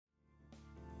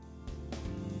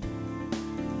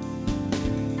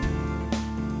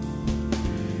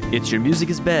It's Your Music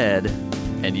is Bad,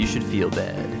 and You Should Feel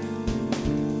Bad.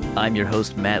 I'm your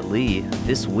host, Matt Lee.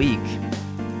 This week,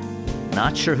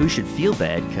 not sure who should feel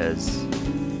bad, because,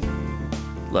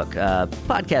 look,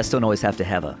 podcasts don't always have to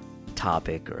have a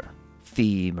topic or a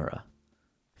theme or a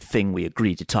thing we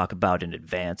agreed to talk about in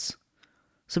advance.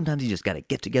 Sometimes you just gotta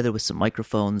get together with some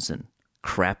microphones and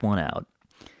crap one out.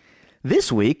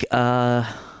 This week, I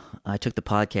took the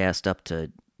podcast up to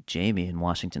Jamie in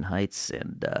Washington Heights,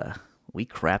 and we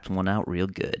crapped one out real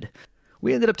good.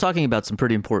 We ended up talking about some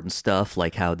pretty important stuff,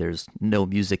 like how there's no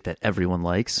music that everyone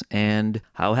likes, and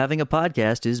how having a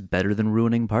podcast is better than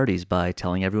ruining parties by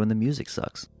telling everyone the music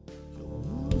sucks.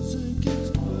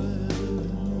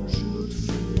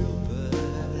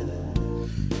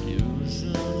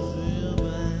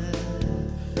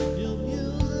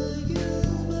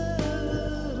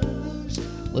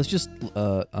 Let's just,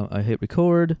 I hit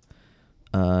record.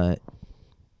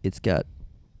 It's got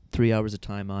 3 hours of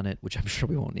time on it, which I'm sure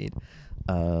we won't need.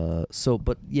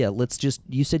 But yeah, let's just,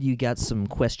 you said you got some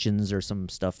questions or some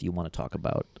stuff you want to talk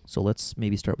about. So let's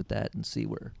maybe start with that and see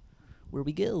where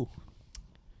we go.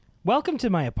 Welcome to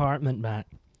my apartment, Matt.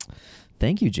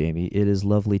 Thank you, Jamie. It is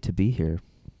lovely to be here.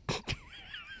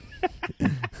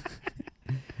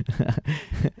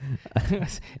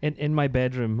 in my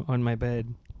bedroom, on my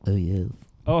bed. Oh, yeah.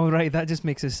 Oh, right. That just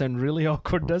makes it sound really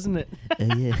awkward, doesn't it?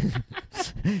 Yeah.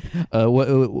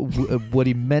 What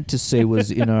he meant to say was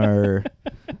in our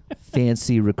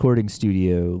fancy recording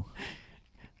studio.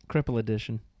 Cripple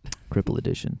edition.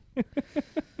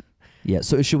 Yeah.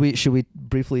 So should we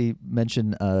briefly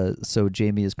mention? So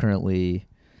Jamie is currently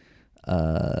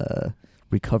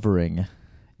recovering.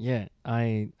 Yeah,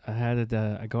 I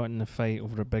got in a fight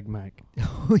over a Big Mac.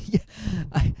 Oh yeah,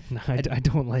 I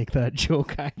don't like that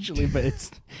joke actually, but it's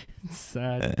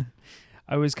sad.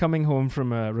 I was coming home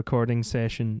from a recording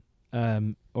session,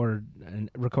 or a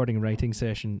recording writing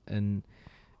session, and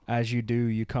as you do,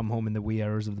 you come home in the wee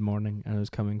hours of the morning. And I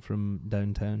was coming from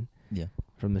downtown,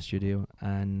 from the studio,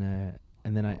 and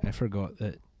then I forgot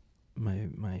that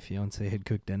my fiance had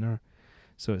cooked dinner,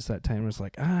 so it's that time where it's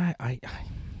like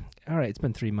all right, it's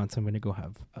been 3 months. I'm going to go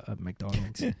have a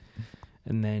McDonald's.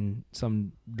 And then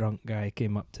some drunk guy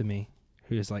came up to me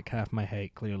who is like half my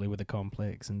height, clearly with a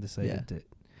complex, and decided that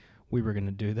we were going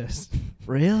to do this.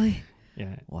 Really?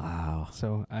 Yeah. Wow.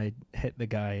 So I hit the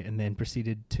guy and then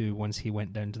proceeded to, once he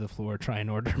went down to the floor, try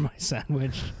and order my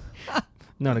sandwich.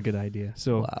 Not a good idea.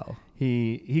 So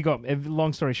he got,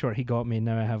 long story short, he got me.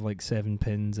 Now I have like 7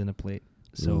 pins in a plate.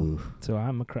 So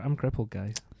I'm crippled,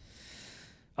 guys.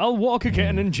 I'll walk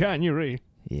again in January.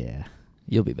 Yeah,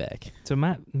 you'll be back. So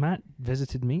Matt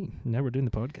visited me. Now we're doing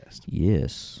the podcast.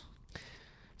 Yes.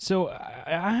 So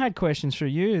I had questions for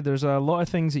you. There's a lot of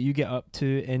things that you get up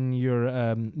to in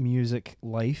your music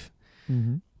life.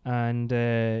 Mm-hmm. And,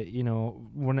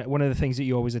 one of the things that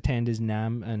you always attend is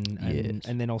NAMM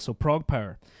and then also Prog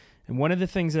Power. And one of the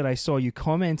things that I saw you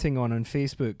commenting on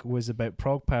Facebook was about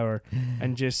Prog Power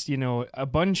and just, a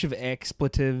bunch of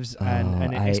expletives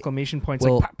and exclamation points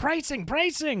like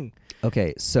pricing.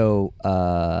 Okay, so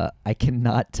I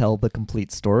cannot tell the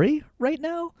complete story right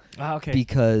now. Okay.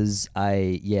 Because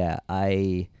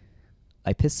I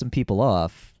pissed some people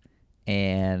off,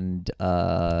 and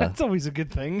that's always a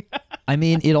good thing. I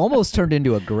mean, it almost turned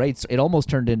into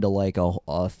like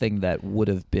a thing that would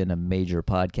have been a major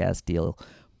podcast deal.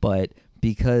 But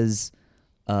because,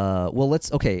 oh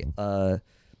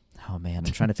man,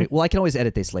 I'm trying to figure. Well, I can always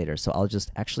edit this later, so I could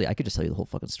just tell you the whole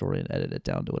fucking story and edit it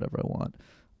down to whatever I want.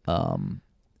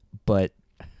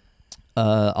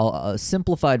 A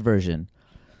simplified version.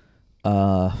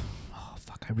 I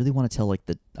really want to tell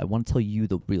you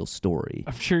the real story.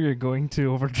 I'm sure you're going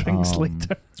to over drinks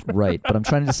later. Right, but I'm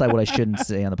trying to decide what I shouldn't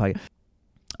say on the podcast.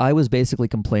 I was basically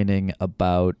complaining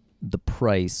about the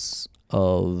price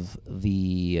of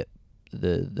the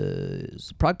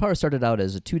Prog Power. Started out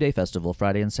as a 2-day festival,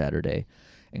 Friday and Saturday,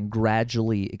 and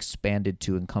gradually expanded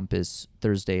to encompass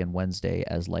Thursday and Wednesday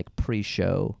as like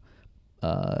pre-show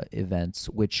events,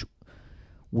 which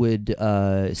would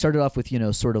started off with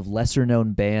sort of lesser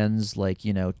known bands, like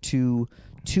too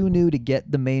new to get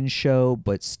the main show,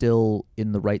 but still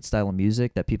in the right style of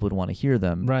music that people would want to hear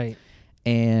them. Right.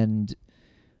 And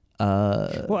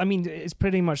well, I mean, it's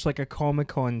pretty much like a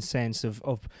Comic-Con sense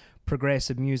of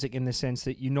progressive music, in the sense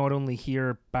that you not only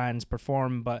hear bands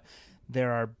perform, but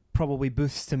there are probably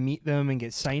booths to meet them and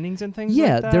get signings and things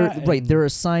like that. There are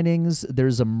signings.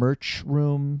 There's a merch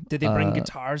room. Did they bring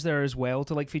guitars there as well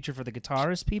to like feature for the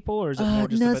guitarist people, or is it more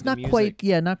just no, about it's not the music? Quite.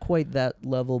 Yeah, not quite that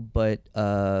level, but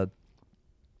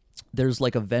there's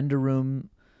like a vendor room,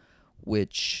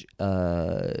 which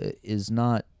is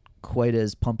not quite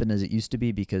as pumping as it used to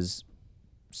be because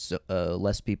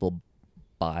less people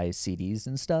buy CDs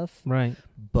and stuff. Right.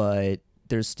 But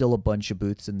there's still a bunch of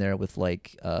booths in there with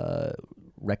like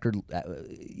record,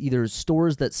 either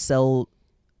stores that sell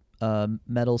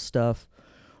metal stuff,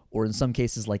 or in some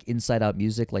cases like Inside Out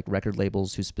Music, like record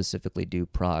labels who specifically do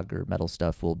prog or metal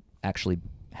stuff will actually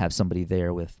have somebody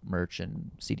there with merch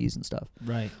and CDs and stuff.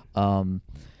 Right.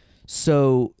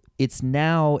 So it's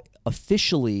now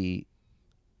officially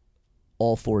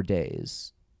all 4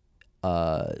 days.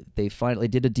 They finally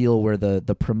did a deal where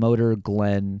the promoter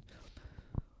Glenn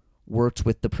worked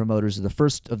with the promoters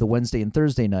of the Wednesday and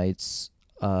Thursday nights,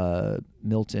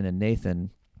 Milton and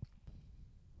Nathan.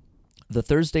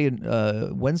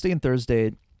 The Wednesday and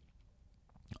Thursday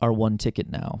are one ticket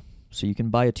now. So you can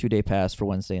buy a 2-day pass for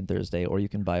Wednesday and Thursday, or you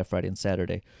can buy a Friday and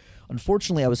Saturday.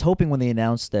 Unfortunately, I was hoping when they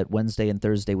announced that Wednesday and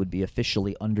Thursday would be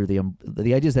officially under the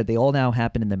idea is that they all now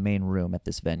happen in the main room at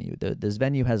this venue. This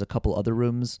venue has a couple other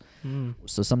rooms,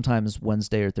 so sometimes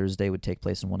Wednesday or Thursday would take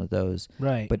place in one of those.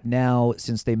 Right. But now,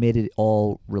 since they made it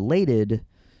all related,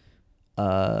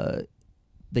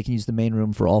 they can use the main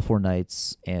room for all 4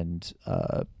 nights, and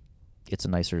it's a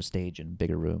nicer stage and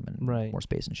bigger room and more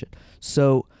space and shit.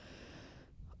 So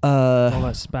all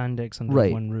that spandex under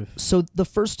one roof. So the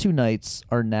first 2 nights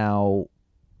are now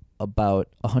about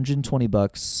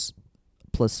 $120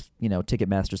 plus,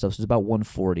 Ticketmaster stuff. So it's about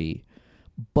 $140,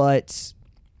 but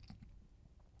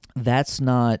that's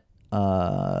not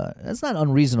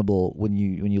unreasonable when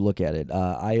you look at it.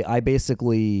 I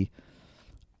basically,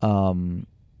 my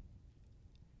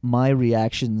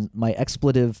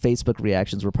expletive Facebook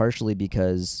reactions were partially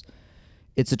because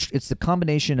it's the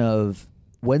combination of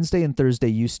Wednesday and Thursday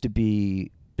used to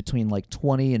be between like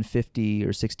 $20 and $50 or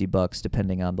 $60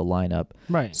 depending on the lineup.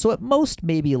 Right. So at most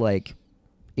maybe like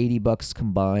 $80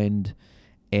 combined,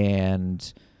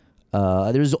 and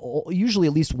there's usually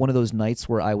at least one of those nights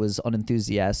where I was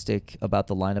unenthusiastic about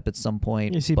the lineup at some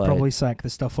point. Yes, you'd probably sack the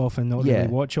stuff off and not really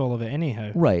watch all of it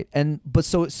anyhow. Right. But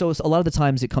so a lot of the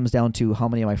times it comes down to how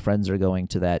many of my friends are going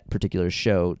to that particular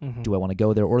show. Mm-hmm. Do I want to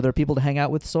go there? Or are there people to hang out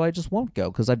with, so I just won't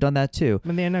go, because I've done that too. I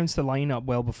mean, they announced the lineup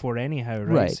well before anyhow,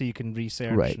 right? So you can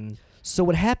research. Right. So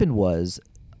what happened was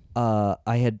I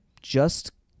had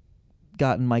just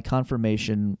gotten my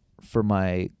confirmation for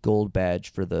my gold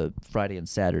badge for the Friday and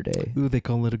Saturday. Ooh, they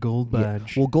call it a gold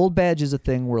badge. Yeah. Well, gold badge is a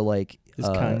thing where like... Does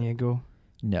Kanye go?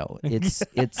 No. It's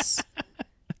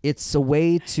a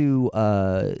way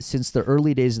to, since the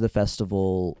early days of the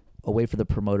festival, a way for the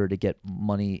promoter to get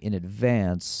money in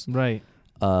advance. Right.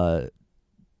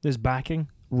 There's backing?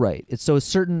 Right. It's so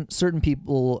certain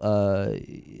people, and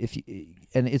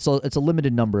it's a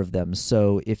limited number of them.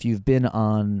 So if you've been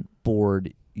on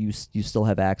board, you still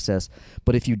have access.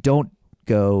 But if you don't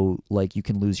go, like, you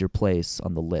can lose your place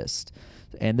on the list.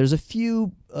 And there's a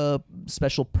few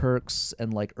special perks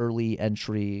and like early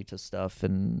entry to stuff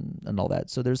and all that.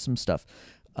 So there's some stuff.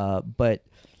 And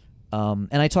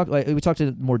we talked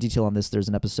in more detail on this. There's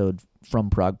an episode from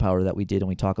Prague Power that we did, and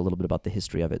we talk a little bit about the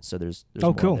history of it. So there's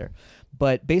more cool. there.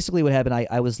 But basically what happened,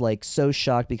 I was like so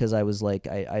shocked because I was like,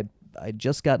 I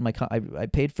just got I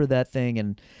paid for that thing,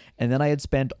 and then I had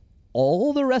spent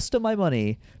all the rest of my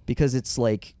money because it's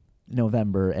like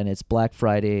November and it's Black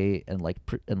Friday and like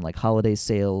holiday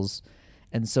sales,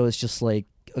 and so it's just like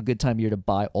a good time of year to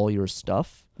buy all your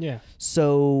stuff. Yeah.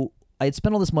 So I had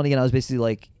spent all this money, and I was basically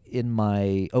like in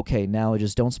my now I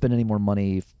just don't spend any more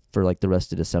money for like the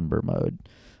rest of December mode.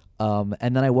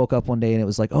 And then I woke up one day and it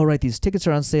was like, oh right, these tickets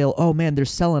are on sale. Oh man, they're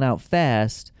selling out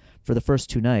fast for the first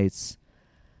 2 nights.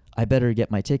 I better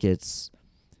get my tickets.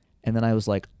 And then I was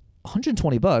like,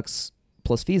 $120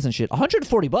 plus fees and shit.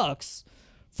 $140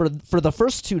 for the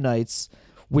first 2 nights,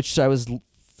 which I was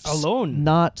alone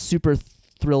not super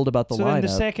thrilled about the lineup. So then the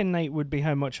second night would be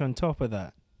how much on top of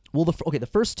that? Well, the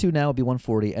first 2 now would be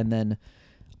 $140, and then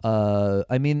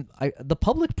the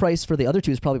public price for the other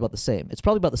 2 is probably about the same. It's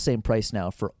probably about the same price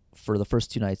now for the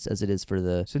first 2 nights as it is for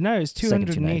the. So now it's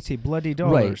 $280 bloody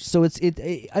dollars. Right. So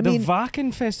the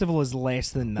Wacken Festival is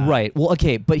less than that. Right. Well,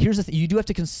 okay, but here's the thing: you do have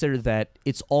to consider that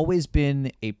it's always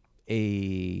been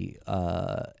a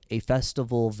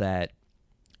festival that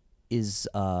is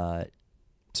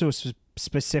so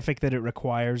specific that it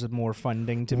requires more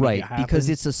funding to make it happen. Because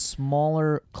it's a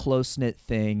smaller, close-knit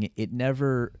thing.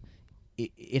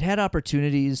 It had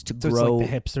opportunities to grow. It's like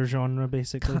the hipster genre,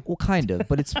 basically. Well, kind of,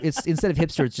 but it's instead of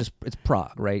hipster, it's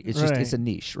prog, right? It's just it's a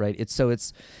niche, right?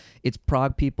 It's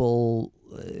prog people.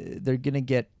 They're gonna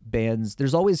get bands.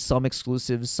 There's always some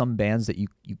exclusives, some bands that you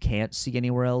can't see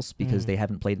anywhere else because they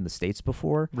haven't played in the States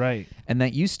before, right? And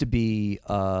that used to be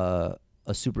a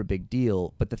super big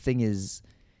deal. But the thing is,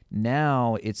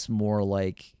 Now it's more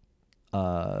like,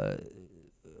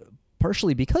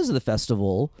 partially because of the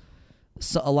festival,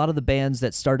 so a lot of the bands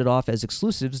that started off as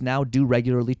exclusives now do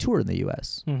regularly tour in the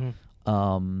U.S.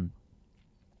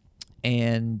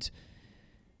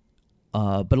 But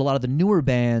a lot of the newer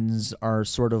bands are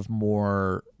sort of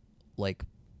more like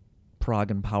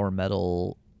prog and power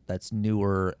metal that's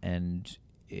newer and,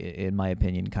 in my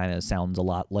opinion, kind of sounds a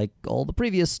lot like all the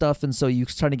previous stuff. And so you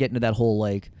trying to get into that whole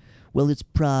like, well, it's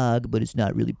prog, but it's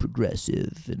not really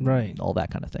progressive and all that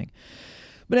kind of thing.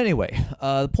 But anyway,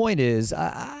 the point is,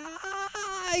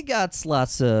 I got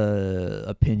lots of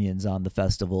opinions on the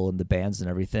festival and the bands and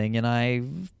everything, and I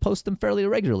post them fairly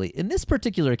regularly. In this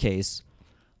particular case,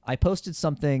 I posted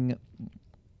something.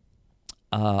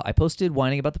 I posted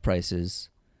whining about the prices.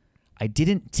 I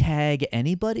didn't tag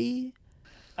anybody.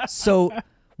 So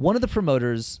one of the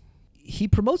promoters, he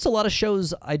promotes a lot of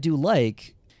shows I do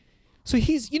like. So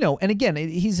he's, and again,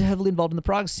 he's heavily involved in the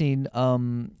prog scene.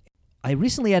 I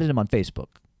recently added him on Facebook.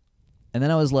 And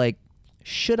then I was like,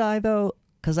 should I though?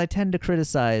 Because I tend to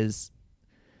criticize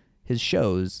his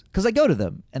shows because I go to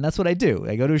them, and that's what I do.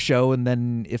 I go to a show, and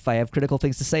then if I have critical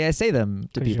things to say, I say them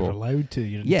to people. You're allowed to.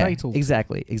 You're entitled.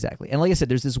 Exactly. And like I said,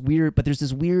 there's this weird,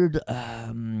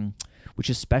 which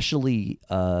especially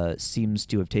seems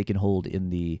to have taken hold in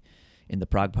the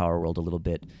prog power world a little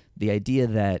bit. The idea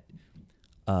that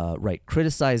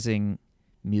criticizing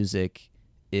music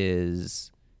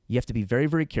is, you have to be very,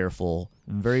 very careful,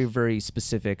 very, very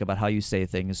specific about how you say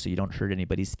things so you don't hurt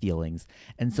anybody's feelings,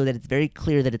 and so that it's very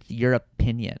clear that it's your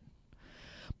opinion.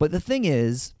 But the thing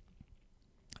is,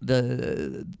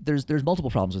 there's multiple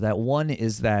problems with that. One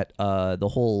is that the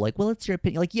whole like, well, it's your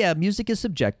opinion. Like, yeah, music is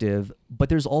subjective, but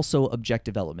there's also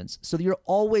objective elements. So you're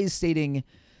always stating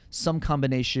some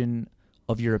combination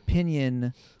of your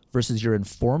opinion versus your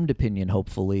informed opinion,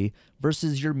 hopefully,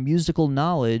 versus your musical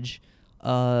knowledge.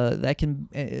 That can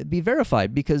be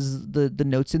verified because the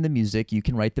notes in the music, you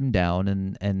can write them down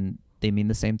and they mean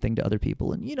the same thing to other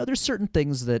people. And, there's certain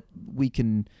things that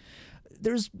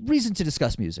there's reason to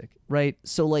discuss music, right?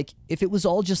 So like if it was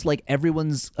all just like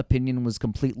everyone's opinion was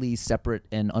completely separate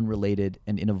and unrelated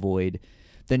and in a void,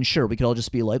 then sure, we could all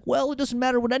just be like, well, it doesn't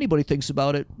matter what anybody thinks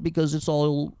about it because it's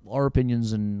all our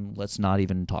opinions and let's not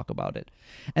even talk about it.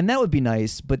 And that would be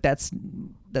nice, but that's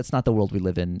not the world we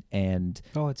live in. And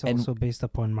it's also based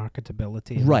upon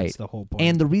marketability. And right. That's the whole point.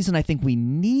 And the reason I think we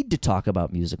need to talk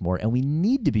about music more and we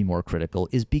need to be more critical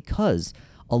is because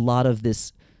a lot of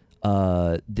this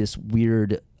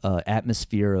weird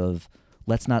atmosphere of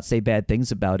let's not say bad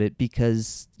things about it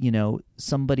because,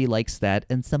 somebody likes that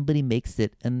and somebody makes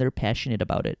it and they're passionate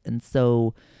about it. And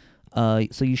so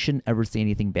you shouldn't ever say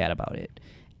anything bad about it.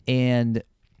 And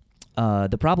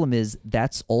the problem is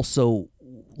that's also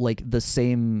like the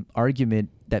same argument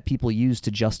that people use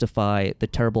to justify the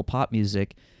terrible pop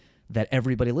music that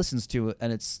everybody listens to.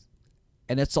 And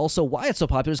it's also why it's so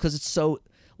popular is because it's so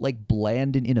like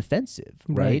bland and inoffensive,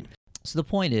 right? So the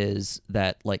point is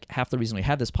that like half the reason we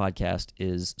have this podcast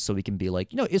is so we can be like,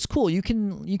 it's cool. You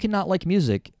can not like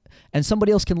music and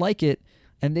somebody else can like it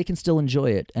and they can still enjoy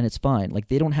it and it's fine. Like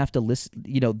they don't have to listen,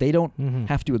 they don't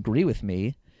have to agree with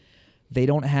me. They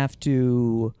don't have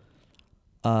to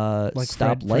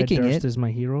stop liking Fred Durst it. Is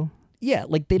my hero. Yeah,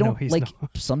 like they don't like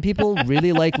not. Some people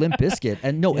really like Limp Bizkit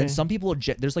and some people are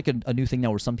there's like a new thing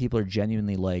now where some people are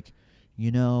genuinely like,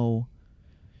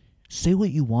 say what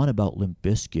you want about Limp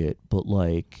Bizkit, but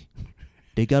like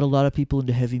they got a lot of people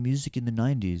into heavy music in the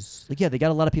 90s. Like, yeah, they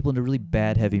got a lot of people into really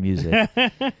bad heavy music.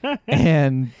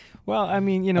 And well, I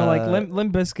mean, like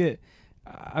Limp Bizkit,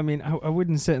 I mean, I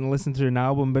wouldn't sit and listen to an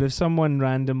album, but if someone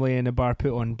randomly in a bar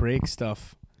put on break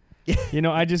stuff,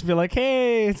 I'd just be like,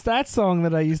 hey, it's that song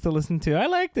that I used to listen to. I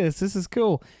like this. This is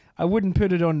cool. I wouldn't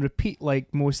put it on repeat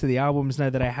like most of the albums now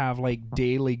that I have like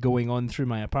daily going on through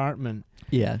my apartment.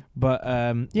 Yeah. But,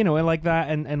 I like that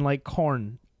and like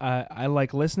Korn. I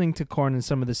like listening to Korn and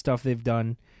some of the stuff they've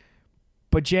done.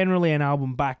 But generally an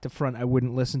album back to front I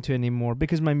wouldn't listen to anymore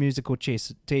because my musical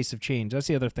tastes have changed. That's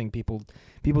the other thing.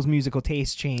 People's musical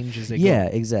tastes change as they go. Yeah,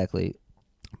 exactly.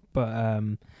 But,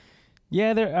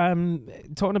 they're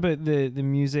talking about the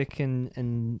music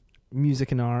and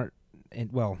music and art,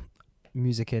 and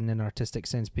music in an artistic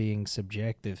sense being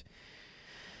subjective.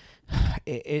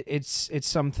 It's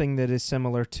something that is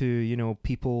similar to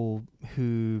people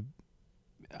who,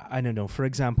 I don't know, for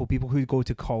example, people who go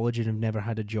to college and have never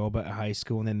had a job at a high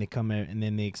school and then they come out and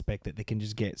then they expect that they can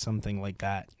just get something like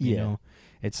that. You know,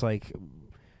 it's like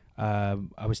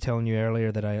I was telling you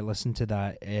earlier that I listened to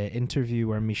that interview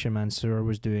where Misha Mansour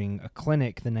was doing a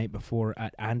clinic the night before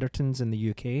at Anderton's in the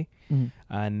UK,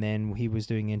 and then he was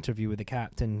doing an interview with the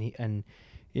captain and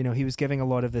he was giving a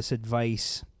lot of this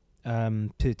advice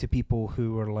to people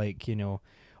who were like,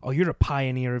 oh, you're a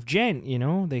pioneer of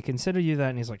Djent, they consider you that.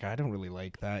 And he's like, I don't really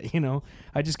like that,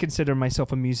 I just consider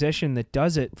myself a musician that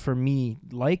does it for me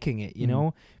liking it,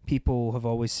 People have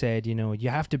always said, you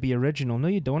have to be original. No,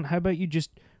 you don't. How about you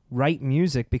just write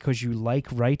music because you like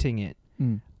writing it?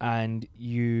 And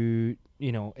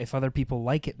if other people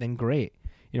like it, then great.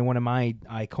 One of my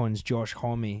icons, Josh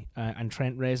Homme, and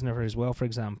Trent Reznor as well, for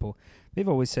example, they've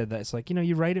always said that it's like,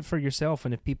 you write it for yourself,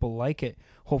 and if people like it,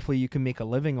 hopefully you can make a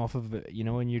living off of it,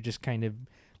 and you're just kind of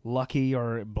lucky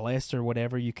or blessed or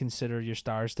whatever you consider your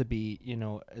stars to be,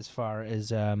 as far as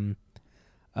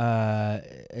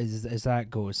that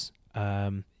goes.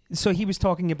 So he was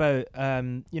talking about,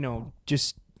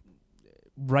 just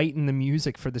writing the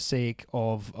music for the sake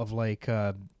of like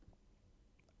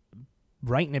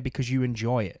writing it because you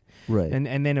enjoy it, right?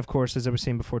 And then of course, as I was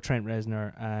saying before, Trent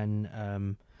Reznor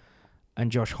and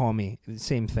Josh Homme, the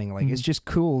same thing. Like it's just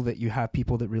cool that you have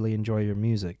people that really enjoy your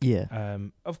music. Yeah.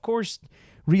 Of course,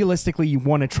 realistically, you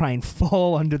want to try and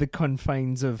fall under the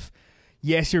confines of,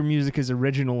 yes, your music is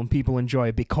original and people enjoy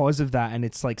it because of that, and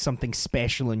it's like something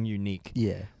special and unique.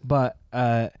 Yeah. But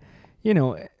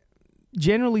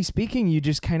generally speaking, you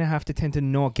just kind of have to tend to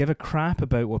not give a crap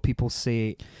about what people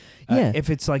say. If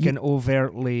it's like an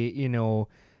overtly,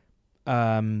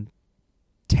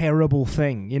 terrible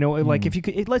thing, like if you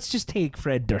could, let's just take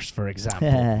Fred Durst, for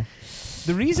example.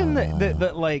 The reason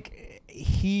that like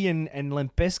he and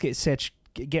Limp Bizkit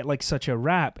get like such a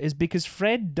rap is because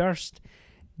Fred Durst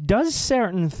does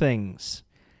certain things.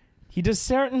 He does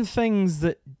certain things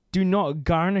that do not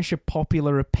garnish a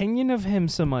popular opinion of him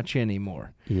so much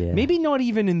anymore. Yeah. Maybe not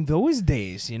even in those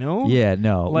days, Yeah,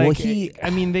 no. Like, Well,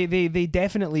 they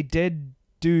definitely did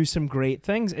do some great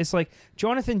things. It's like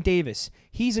Jonathan Davis.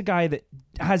 He's a guy that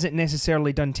hasn't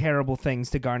necessarily done terrible things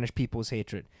to garnish people's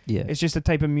hatred. Yeah. It's just a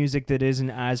type of music that isn't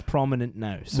as prominent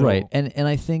now. So. Right. And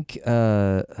I think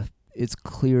it's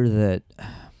clear that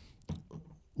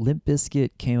Limp Bizkit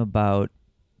came about.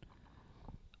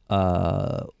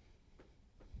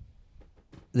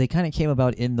 They kind of came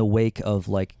about in the wake of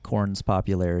like Korn's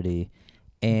popularity,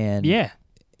 and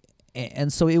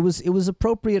and so it was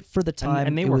appropriate for the time,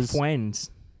 and they were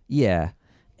friends. Yeah,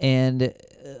 and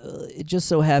it just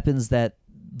so happens that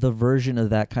the version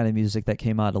of that kind of music that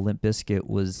came out of Limp Bizkit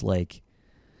was like,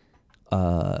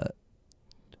 I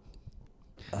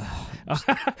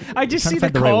just see the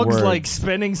cogs like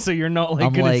spinning, so you're not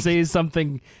like going to say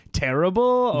something terrible.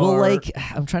 Or... Well, like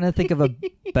I'm trying to think of a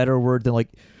better word than like.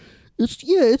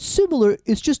 It's similar.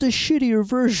 It's just a shittier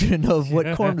version of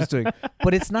what Korn was doing.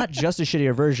 But it's not just a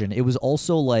shittier version. It was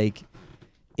also like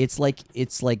it's like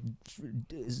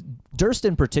Durst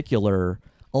in particular.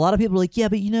 A lot of people are like, yeah,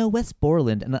 but Wes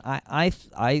Borland, and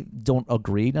I don't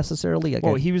agree necessarily.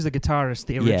 Well, he was the guitarist,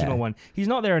 the original one. He's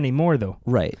not there anymore, though.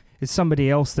 Right. It's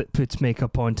somebody else that puts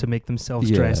makeup on to make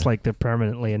themselves dress like they're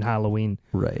permanently in Halloween.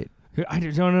 Right. I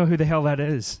don't know who the hell that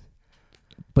is.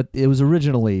 But it was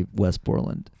originally Wes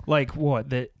Borland. Like what?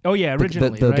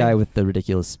 Originally. The right? guy with the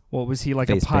ridiculous. What was he, like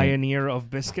a pioneer of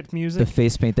biscuit music? The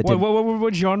face paint that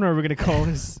what genre are we going to call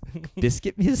this?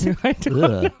 Biscuit music? I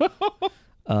don't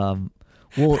know.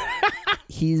 Well,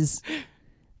 he's.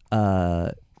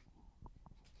 What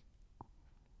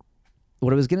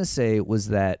I was going to say was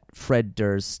that Fred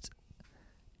Durst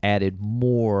added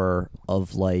more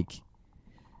of like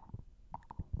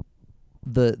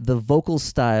the vocal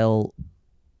style.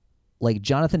 Like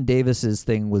Jonathan Davis's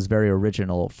thing was very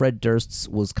original. Fred Durst's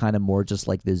was kind of more just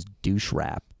like this douche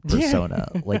rap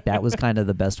persona. Like that was kind of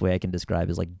the best way I can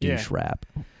describe is like douche rap.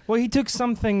 Well, he took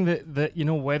something that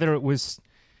whether it was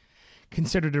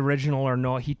considered original or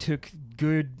not, he took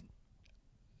good,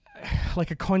 like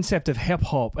a concept of hip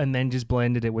hop and then just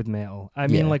blended it with metal. I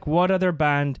mean, like what other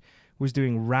band was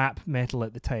doing rap metal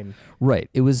at the time?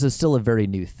 Right. It was still a very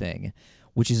new thing,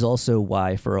 which is also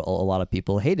why for a lot of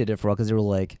people hated it for all, because they were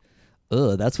like,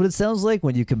 ugh, that's what it sounds like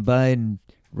when you combine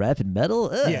rap and metal?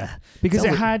 Ugh. Yeah, because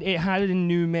it had a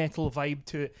new metal vibe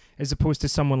to it, as opposed to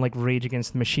someone like Rage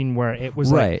Against the Machine, where it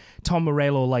was like Tom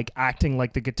Morello like acting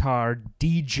like the guitar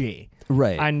DJ.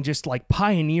 Right. And just like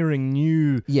pioneering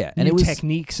new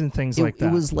techniques and things like that.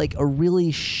 It was like a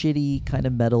really shitty kind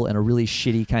of metal and a really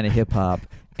shitty kind of hip hop.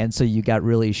 And so you got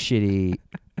really shitty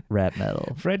rap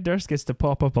metal. Fred Durst gets to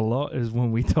pop up a lot is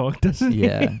when we talk, doesn't he?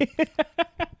 Yeah.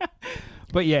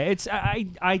 But yeah, it's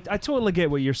I totally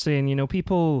get what you're saying.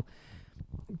 People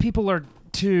are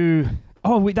too.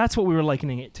 That's what we were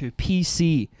likening it to.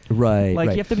 PC. Right.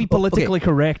 Like you have to be politically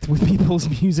correct with people's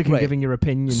music and giving your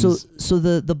opinions. So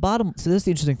the bottom. So this is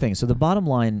the interesting thing. So the bottom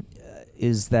line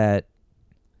is that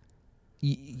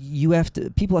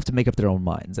people have to make up their own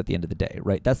minds at the end of the day,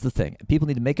 right? That's the thing. People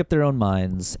need to make up their own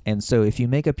minds, and so if you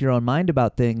make up your own mind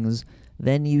about things,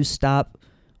 then you stop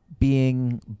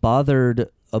being bothered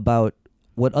about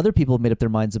what other people have made up their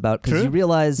minds about, because you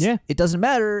realize it doesn't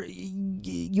matter.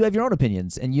 You have your own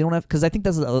opinions, and you don't have, because I think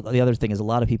that's the other thing is a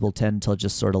lot of people tend to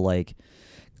just sort of like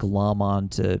glom on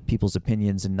to people's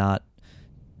opinions and not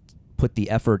put the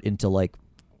effort into like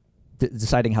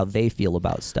deciding how they feel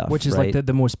about stuff, which is right? like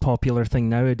the most popular thing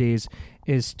nowadays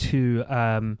is to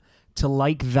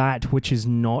like that which is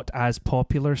not as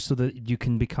popular, so that you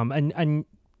can become and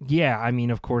yeah, I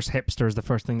mean, of course, hipster is the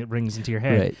first thing that rings into your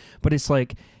head, Right. But it's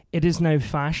like it is now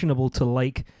fashionable to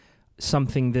like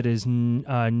something that is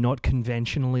not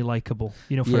conventionally likable.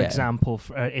 You know, for example,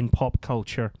 in pop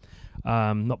culture,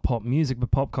 not pop music,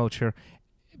 but pop culture,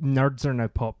 nerds are now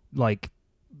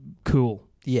cool.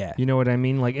 Yeah. You know what I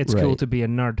mean? Like, it's cool to be a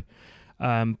nerd.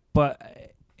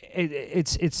 But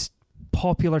it's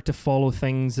popular to follow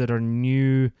things that are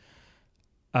new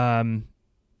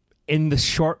in the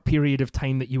short period of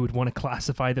time that you would want to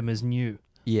classify them as new.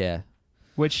 Yeah.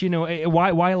 Which, you know,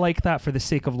 why like that for the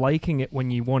sake of liking it when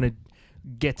you want to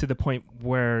get to the point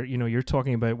where, you know, you're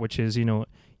talking about, which is, you know,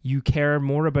 you care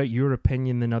more about your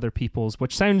opinion than other people's,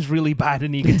 which sounds really bad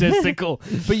and egotistical,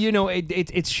 but you know,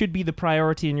 it should be the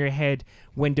priority in your head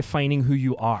when defining who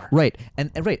you are. Right.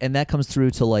 And that comes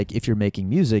through to like, if you're making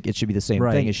music, it should be the same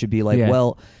thing. It should be like,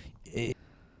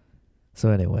 so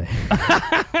anyway.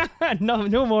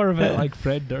 no more of it like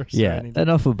Fred Durst. Yeah.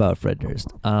 Enough about Fred Durst.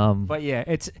 But yeah,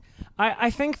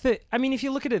 I think that, I mean, if you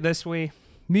look at it this way,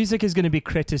 music is going to be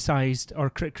criticized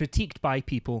or critiqued by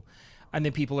people, and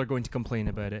then people are going to complain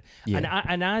about it. Yeah.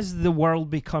 And as the world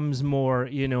becomes more,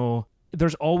 you know,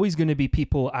 there's always going to be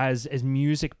people as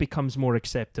music becomes more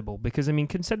acceptable. Because, I mean,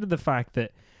 consider the fact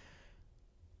that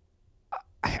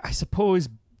I suppose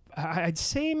I'd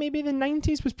say maybe the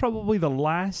 90s was probably the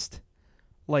last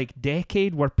like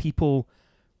decade where people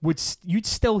you'd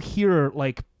still hear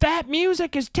like, that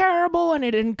music is terrible and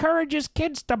it encourages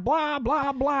kids to blah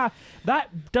blah blah.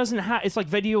 That doesn't it's like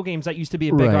video games. That used to be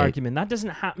a big argument. That doesn't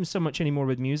happen so much anymore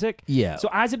with music. Yeah. So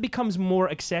as it becomes more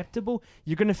acceptable,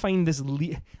 you're going to find this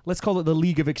let's call it the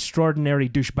League of Extraordinary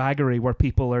Douchebaggery, where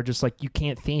people are just like, you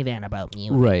can't say that about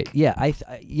music. Right. Yeah.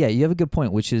 Yeah, you have a good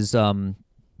point, which is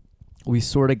we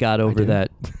sort of got over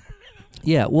that.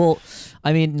 Yeah, well,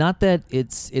 I mean, not that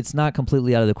it's not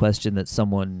completely out of the question that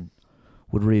someone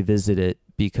would revisit it,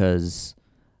 because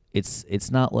it's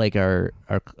not like our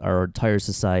entire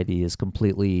society is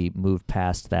completely moved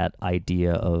past that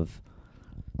idea of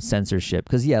censorship.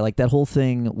 Because like that whole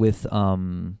thing with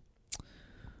well,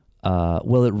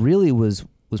 it really was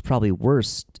probably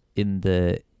worse in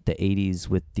the 80s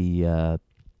with the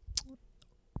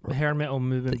hair metal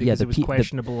movement, because it was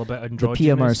questionable about androgynous. The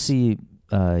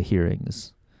PMRC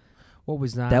hearings. What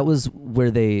was that? That was where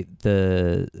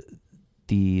the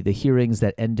hearings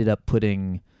that ended up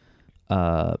putting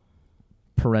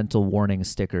parental warning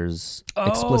stickers,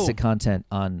 explicit content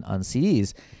on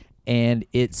CDs, and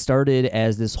it started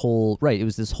as this whole it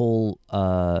was this whole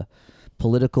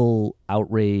political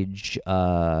outrage.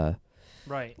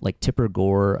 Like Tipper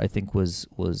Gore, I think, was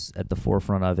at the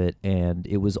forefront of it, and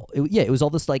it was all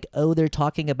this like, oh, they're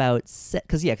talking about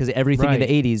because everything in the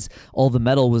 80s, all the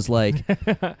metal was like,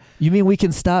 you mean we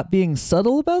can stop being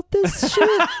subtle about this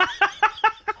shit?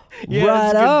 Yeah,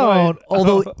 right on.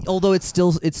 Although it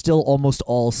still almost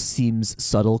all seems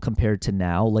subtle compared to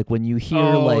now. Like when you hear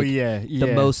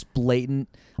the most blatant.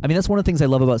 I mean, that's one of the things I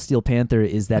love about Steel Panther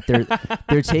is that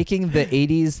they're taking the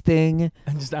 80s thing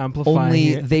and just amplifying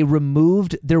it. They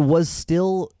removed, there was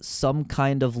still some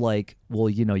kind of like, well,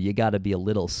 you know, you got to be a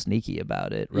little sneaky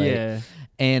about it, right? Yeah.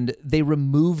 And they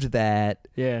removed that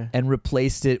and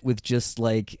replaced it with just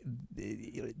like,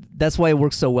 that's why it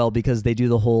works so well, because they do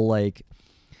the whole like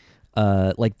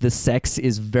the sex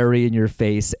is very in your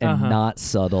face and not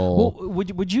subtle. Well,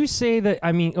 would you say that,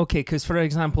 I mean, okay, because for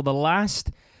example, the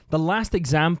last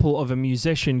example of a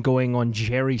musician going on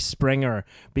Jerry Springer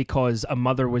because a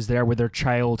mother was there with her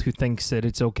child who thinks that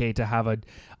it's okay to have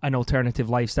an alternative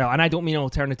lifestyle, and I don't mean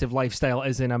alternative lifestyle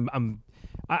as in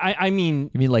I mean,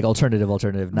 you mean like alternative,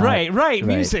 not right,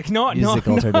 music, not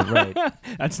alternative, right?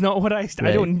 That's not what I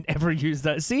don't ever use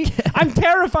that. See, I'm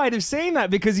terrified of saying that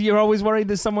because you're always worried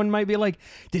that someone might be like,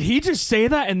 "Did he just say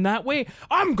that in that way?"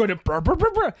 I'm gonna.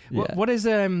 Yeah. What is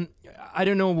I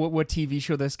don't know what TV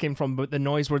show this came from, but the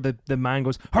noise where the man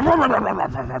goes.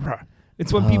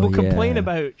 It's when people complain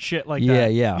about shit like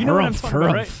that. Yeah. You know what I'm talking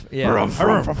about, right? Yeah.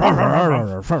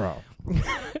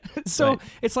 So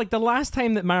it's like the last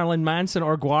time that Marilyn Manson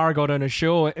or Guar got on a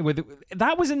show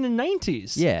that was in the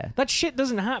 90s. Yeah. That shit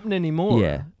doesn't happen anymore.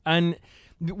 Yeah. And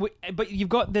but you've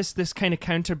got this kind of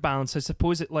counterbalance. I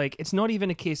suppose it's not even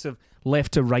a case of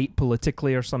left to right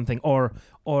politically or something or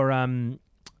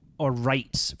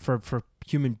rights for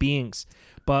human beings.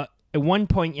 But at one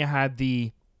point you had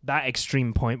that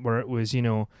extreme point where it was,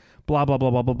 blah blah blah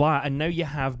blah blah blah, and now you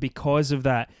have, because of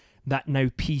that now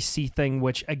PC thing,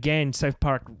 which again South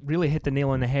Park really hit the nail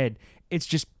on the head. It's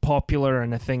just popular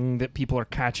and a thing that people are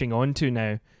catching on to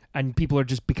now, and people are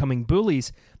just becoming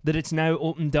bullies. That it's now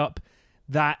opened up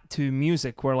that to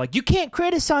music, where you can't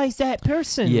criticize that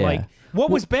person. Yeah. What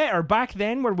was better back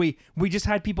then, where we just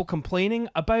had people complaining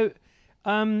about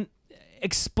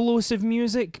explosive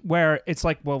music, where it's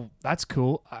well, that's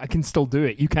cool, I can still do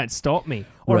it, you can't stop me.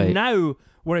 Or Right. now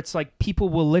where it's people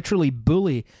will literally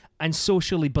bully and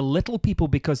socially belittle people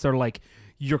because they're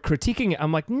you're critiquing it.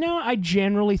 I'm no, I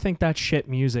generally think that's shit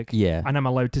music. Yeah. And I'm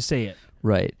allowed to say it.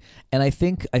 Right. And I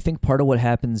think part of what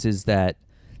happens is that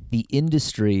the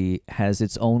industry has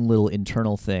its own little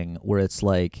internal thing where it's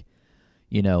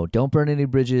don't burn any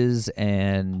bridges,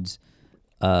 and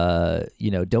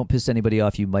don't piss anybody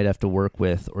off you might have to work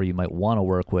with or you might want to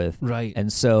work with. Right.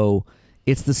 And so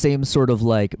it's the same sort of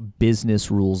business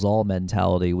rules all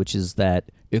mentality, which is that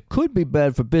it could be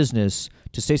bad for business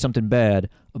to say something bad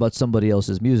about somebody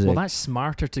else's music. Well, that's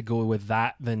smarter to go with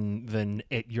that than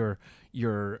you're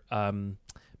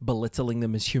belittling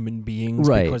them as human beings,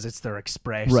 right, because it's their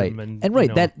expression. Right. And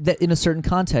right, that in a certain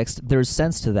context, there's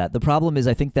sense to that. The problem is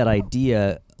I think that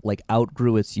idea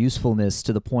outgrew its usefulness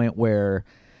to the point where,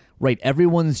 right,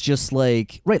 everyone's just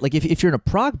if you're in a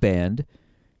prog band,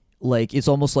 it's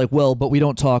almost well, but we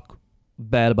don't talk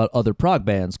bad about other prog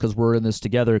bands because we're in this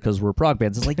together because we're prog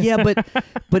bands. It's yeah,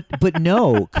 but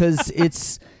no,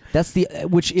 because that's the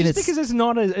which in just its because it's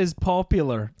not as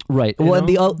popular, right. You Well,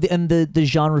 know? and the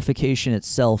genreification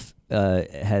itself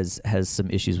has some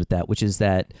issues with that, which is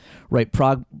that, right,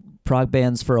 prog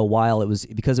bands for a while, it was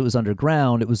because it was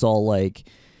underground, it was all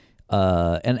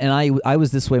and I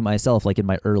was this way myself, in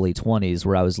my early 20s,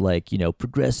 where I was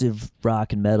progressive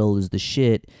rock and metal is the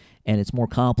shit, and it's more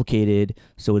complicated,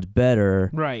 so it's better.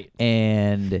 right?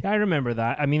 And I remember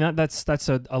that. I mean, that's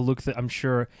a look that I'm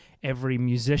sure every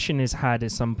musician has had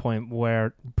at some point,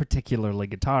 where, particularly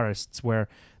guitarists, where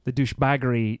the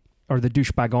douchebaggery or the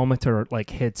douchebagometer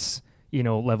hits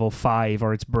level 5,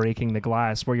 or it's breaking the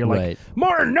glass, where you're right.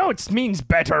 more notes means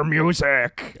better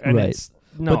music, and right. it's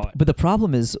no. But the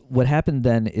problem is, what happened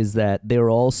then is that they were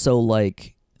all so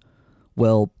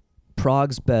well,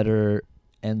 prog's better,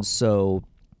 and so.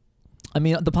 I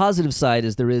mean, the positive side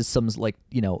is there is some,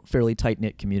 fairly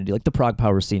tight-knit community. The prog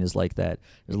power scene is like that.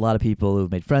 There's a lot of people who've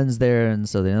made friends there, and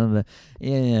so they know,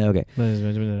 yeah, okay.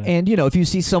 And, if you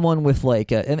see someone with,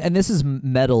 and this is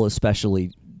metal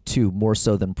especially, too, more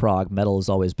so than prog. Metal has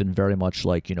always been very much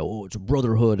it's a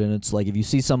brotherhood, and it's if you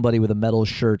see somebody with a metal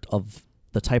shirt of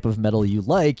the type of metal you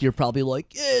like, you're probably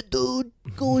yeah, dude,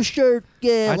 cool shirt,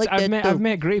 yeah, I've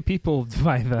met great people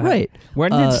by that. Right.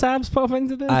 When did Sabs pop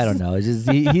into this? I don't know. It's just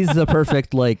he's the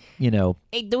perfect Hey,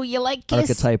 do you like Kiss?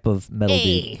 archetype of metal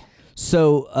dude.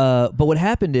 So, but what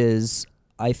happened is,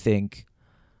 I think,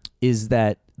 is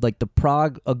that the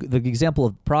prog, the example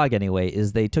of prog anyway,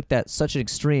 is they took that such an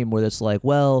extreme where it's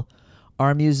well,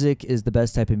 our music is the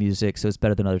best type of music, so it's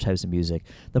better than other types of music.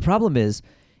 The problem is,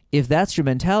 if that's your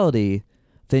mentality,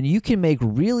 then you can make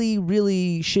really,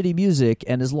 really shitty music,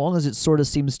 and as long as it sort of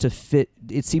seems to fit,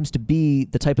 it seems to be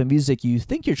the type of music you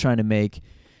think you're trying to make,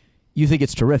 you think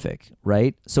it's terrific,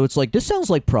 right? So it's this sounds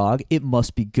like prog, it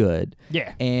must be good.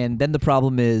 Yeah. And then the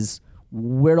problem is,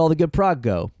 where'd all the good prog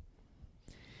go?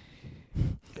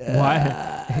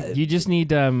 Why? You just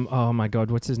need, oh my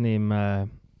God, what's his name?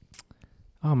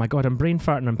 Oh my God, I'm brain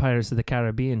farting on Pirates of the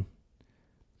Caribbean.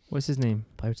 What's his name?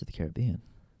 Pirates of the Caribbean.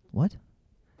 What?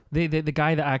 The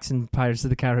guy that acts in Pirates of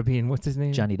the Caribbean, what's his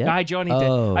name? Johnny Depp? Aye, Johnny Oh,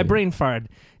 Depp. I yeah. brain farted.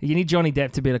 You need Johnny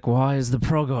Depp to be why is the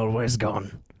prog always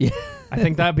gone? Yeah. I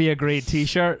think that'd be a great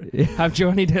t-shirt. Yeah. Have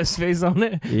Johnny Depp's face on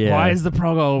it. Yeah. Why is the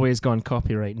prog always gone?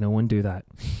 Copyright. No one do that.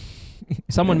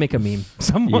 Someone make a meme.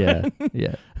 Someone. Yeah,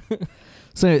 yeah.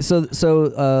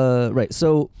 So right.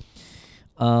 So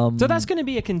that's going to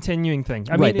be a continuing thing.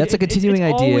 I right, mean, that's a continuing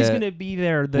it's idea, always going to be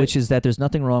there. Which is that there's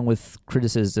nothing wrong with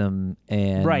criticism,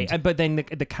 and right. But then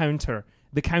the counter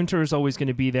is always going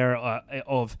to be there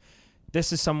of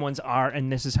this is someone's art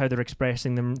and this is how they're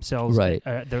expressing themselves. Right.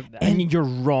 And you're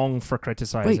wrong for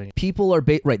criticizing. Right. People are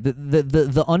right.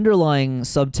 The underlying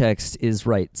subtext is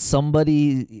right.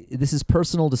 Somebody, this is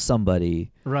personal to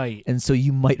somebody. Right. And so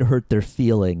you might hurt their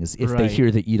feelings if they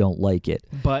hear that you don't like it.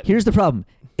 But here's the problem.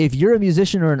 If you're a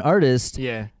musician or an artist,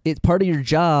 yeah, part of your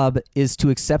job is to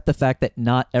accept the fact that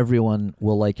not everyone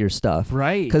will like your stuff.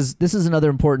 Right. Because this is another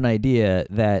important idea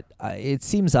that it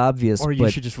seems obvious. Or you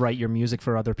should just write your music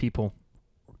for other people.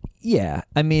 Yeah,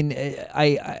 I mean,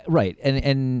 I right,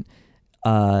 and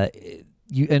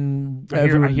you and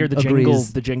I hear the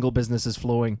agrees. the jingle business is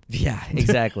flowing. Yeah,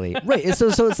 exactly. Right. So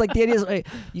it's like the idea is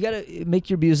you got to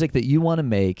make your music that you want to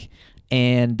make,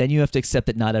 and then you have to accept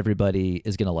that not everybody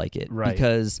is going to like it. Right.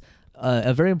 Because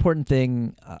a very important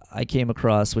thing I came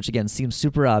across, which again seems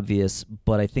super obvious,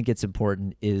 but I think it's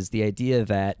important, is the idea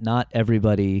that not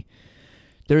everybody.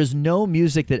 There is no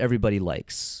music that everybody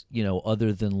likes,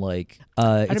 other than like.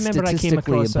 I it's remember I came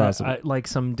across impossible. like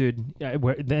some dude,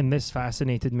 and this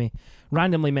fascinated me.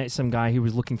 Randomly met some guy who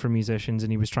was looking for musicians,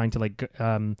 and he was trying to like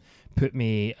put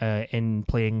me in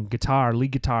playing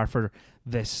lead guitar for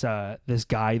this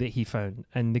guy that he found,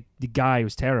 and the guy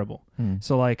was terrible.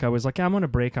 So like I was like, I'm on a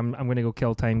break. I'm gonna go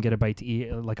kill time, get a bite to eat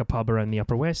at like a pub around the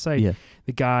Upper West Side. Yeah.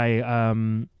 The guy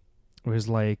was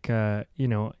like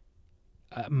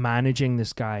managing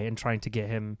this guy and trying to get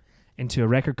him into a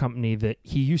record company that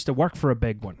he used to work for a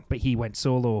big one, but he went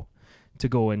solo to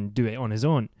go and do it on his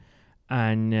own.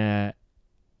 And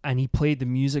he played the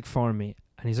music for me.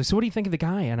 And he's like, so what do you think of the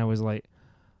guy? And I was like,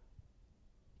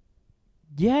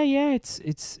 yeah,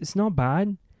 it's not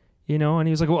bad. And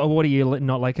he was like, well, what do you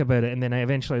not like about it? And then I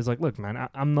eventually was like, look, man,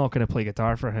 I'm not going to play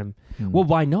guitar for him. Well,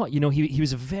 why not? He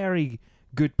was a very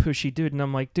good pushy dude. And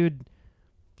I'm like, dude,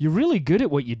 you're really good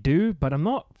at what you do, but I'm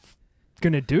not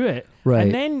going to do it. Right.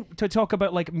 And then to talk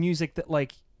about like music that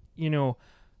like,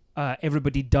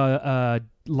 everybody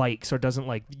likes or doesn't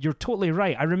like. You're totally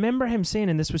right. I remember him saying,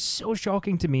 and this was so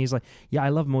shocking to me, he's like, yeah, I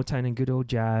love Motown and good old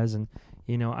jazz and,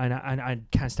 and I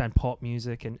can't stand pop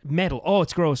music and metal. Oh,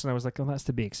 it's gross. And I was like, oh, that's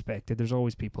to be expected. There's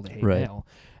always people that hate metal.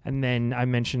 And then I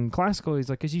mentioned classical. He's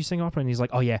like, 'cause you sing opera? And he's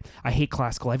like, oh yeah, I hate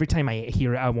classical. Every time I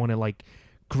hear it, I want to like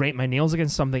grate my nails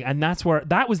against something. And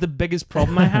that was the biggest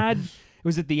problem I had. It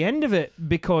was at the end of it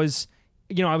because,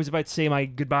 I was about to say my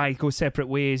goodbye, go separate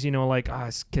ways, like,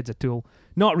 this kid's a tool.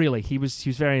 Not really. He was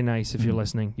very nice if you're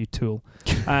listening, you tool.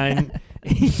 And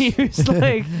he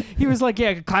was like,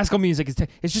 yeah, classical music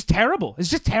it's just terrible. It's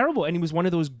just terrible. And he was one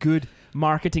of those good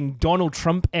marketing Donald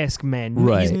Trump-esque men.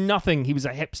 Right. He's nothing. He was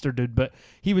a hipster dude, but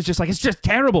he was just like, it's just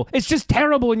terrible. It's just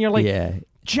terrible. And you're like,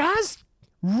 jazz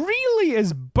really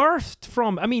is birthed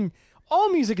from, all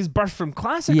music is birthed from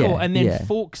classical, and then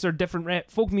folks are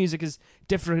different. Folk music is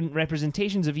different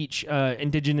representations of each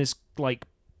indigenous like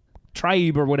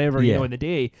tribe or whatever in the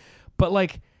day. But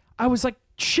like, I was like,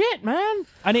 shit, man,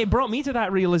 and it brought me to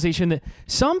that realization that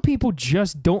some people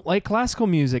just don't like classical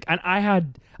music, and I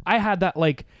had that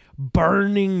like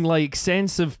burning like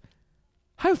sense of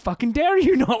how fucking dare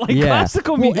you not like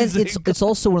classical music. And it's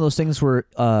also one of those things where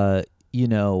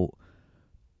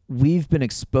we've been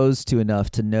exposed to enough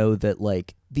to know that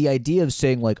like the idea of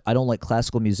saying like I don't like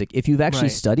classical music, if you've actually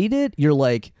studied it, you're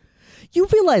like, you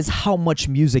realize how much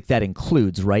music that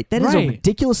includes, right? That is a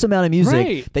ridiculous amount of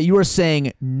music that you are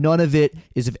saying none of it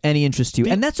is of any interest to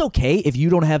you. And that's okay if you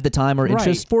don't have the time or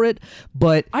interest for it,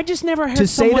 but I just never heard to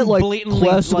say that like blatantly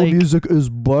classical music is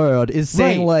bad is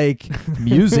saying like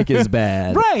music is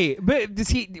bad. Right. But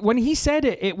when he said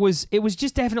it, it was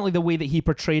just definitely the way that he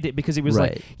portrayed it, because it was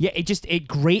like, yeah, it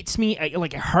grates me,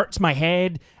 like it hurts my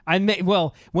head.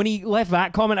 When he left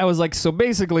that comment, I was like, so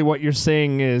basically what you're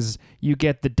saying is you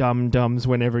get the dum-dums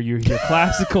whenever you hear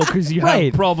classical because you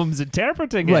have problems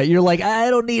interpreting it. Right, you're like, I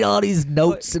don't need all these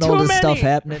notes and all this stuff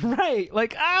happening. Right,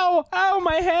 like, ow,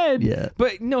 my head. Yeah.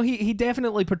 But no, he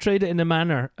definitely portrayed it in a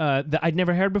manner that I'd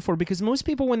never heard before, because most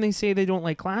people, when they say they don't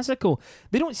like classical,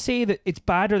 they don't say that it's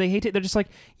bad or they hate it. They're just like,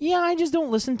 yeah, I just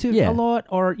don't listen to it a lot,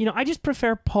 or, I just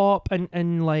prefer pop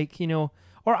and like,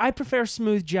 or I prefer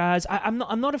smooth jazz. I'm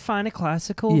not a fan of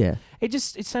classical. Yeah. It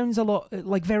sounds a lot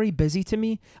like very busy to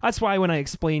me. That's why when I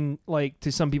explain like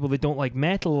to some people that don't like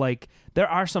metal, like there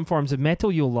are some forms of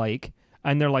metal you'll like,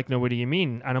 and they're like, no, what do you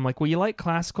mean? And I'm like, well, you like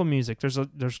classical music.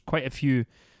 There's quite a few,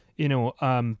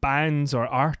 bands or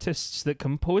artists that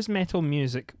compose metal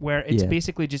music where it's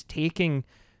basically just taking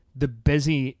the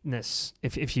busyness,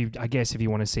 if you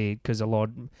want to say, because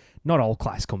not all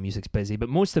classical music's busy, but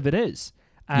most of it is.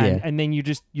 And then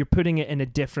you're putting it in a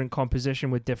different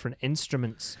composition with different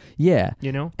instruments. Yeah.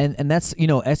 And that's,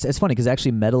 it's funny because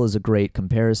actually metal is a great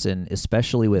comparison,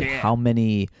 especially with how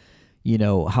many,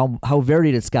 how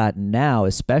varied it's gotten now,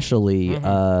 especially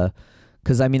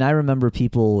because I mean, I remember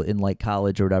people in like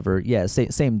college or whatever. Yeah,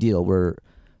 same deal where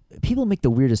people make the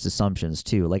weirdest assumptions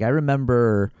too. Like I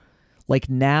remember, like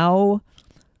now,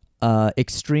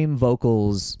 extreme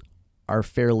vocals are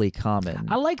fairly common.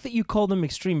 I like that you call them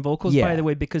extreme vocals, Yeah. by the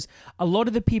way, because a lot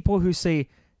of the people who say,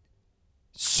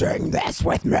 sing this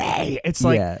with me, it's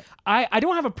like, Yeah. I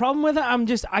don't have a problem with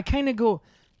it. I kind of go,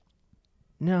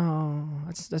 no,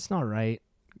 that's not right.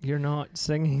 You're not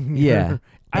singing. Yeah.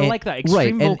 I like that.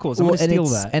 Extreme right. vocals. I'm going to steal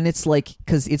that. And it's like,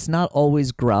 because it's not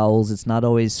always growls, it's not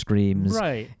always screams.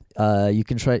 Right. You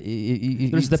can try.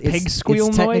 There's the pig squeal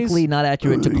it's noise. technically not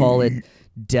accurate to call it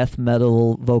death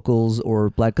metal vocals or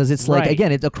black, because it's like, Right.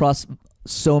 again, it's across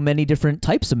so many different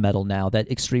types of metal now that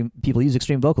people use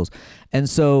extreme vocals, and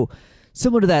so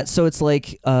similar to that. So it's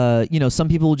like, some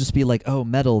people will just be like, "Oh,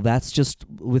 metal, that's just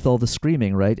with all the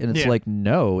screaming, right?" And it's Yeah. like,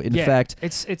 no, in Yeah. fact,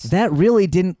 It's that really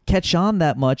didn't catch on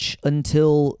that much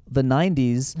until the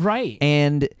 90s, right.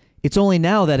 and it's only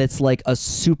now that it's like a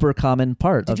super common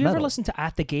part Did of you metal. ever listen to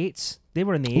At the Gates? They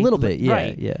were in the A little bit, yeah,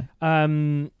 right. yeah.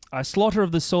 Slaughter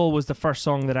of the Soul was the first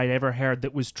song that I'd ever heard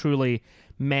that was truly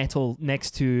metal.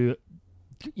 Next to,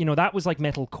 that was like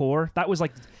metalcore. That was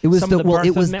like It was some of the birth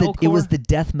it was of the metalcore. it was the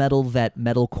death metal that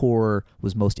metalcore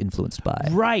was most influenced by.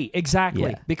 Right, exactly.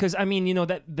 Yeah. Because I mean,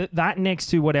 that next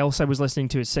to what else I was listening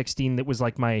to at 16, that was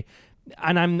like my,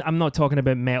 and I'm not talking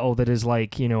about metal that is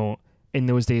like, in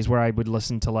those days where I would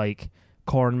listen to like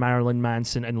Korn, Marilyn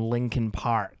Manson, and Linkin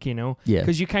Park, Yeah.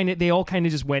 because they all kind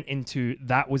of just went into,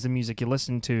 that was the music you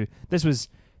listened to. This was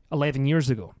 11 years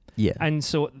ago. Yeah. And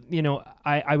so,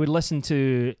 I would listen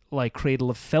to like Cradle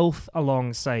of Filth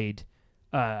alongside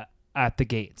At the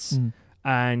Gates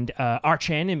and Arch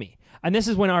Enemy. And this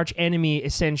is when Arch Enemy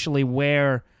essentially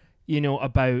were,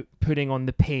 about putting on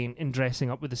the paint and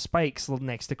dressing up with the spikes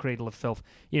next to Cradle of Filth.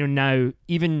 Now,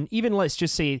 even let's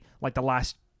just say like the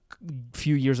last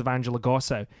few years of Angela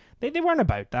Gossow, they weren't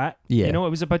about that. Yeah. It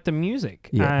was about the music.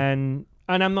 Yeah. And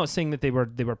I'm not saying that they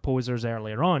were posers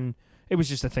earlier on. It was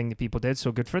just a thing that people did,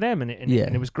 so good for them, and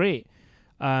it was great.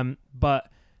 But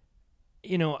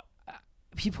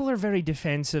people are very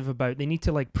defensive about, they need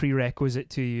to like prerequisite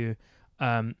to you.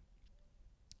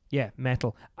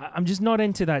 Metal. I'm just not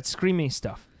into that screamy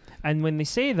stuff. And when they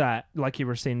say that, like you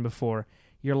were saying before,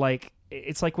 you're like,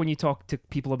 it's like when you talk to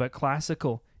people about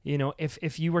classical.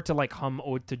 If you were to like hum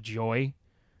Ode to Joy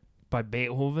by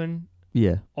Beethoven,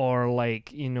 Yeah. or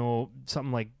like,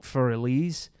 something like For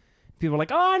Elise, people are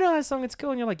like, oh, I know that song, it's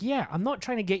cool. And you're like, yeah, I'm not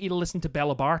trying to get you to listen to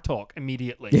Bella Bartok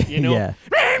immediately, Yeah.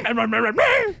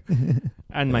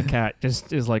 And my cat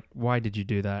just is like, why did you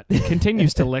do that? He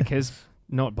continues to lick his,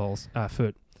 not balls,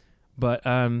 foot. But,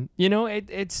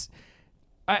 it's,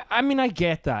 I mean, I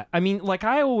get that. I mean, like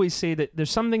I always say that there's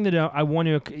something that I want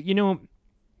to,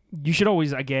 you should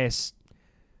always, I guess,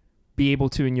 be able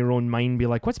to in your own mind be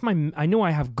like, I know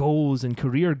I have goals and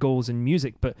career goals in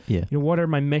music, but Yeah. what are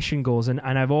my mission goals? And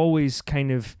I've always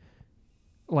kind of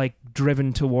like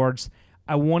driven towards,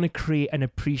 I want to create an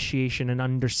appreciation and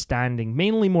understanding,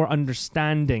 mainly more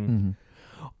understanding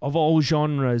of all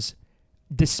genres,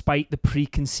 despite the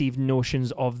preconceived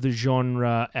notions of the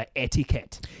genre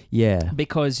etiquette. Yeah.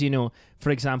 Because, for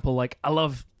example, like I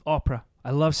love opera.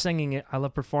 I love singing it. I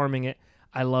love performing it.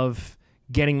 I love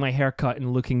getting my hair cut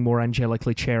and looking more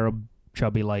angelically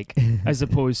chubby like, as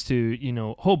opposed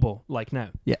to, hobo like now.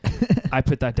 Yeah. I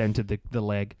put that down to the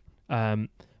leg.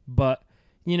 But,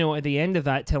 at the end of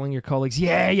that, telling your colleagues,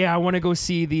 I want to go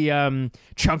see the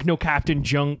Chunk No Captain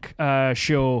Junk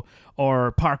show,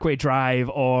 or Parkway Drive,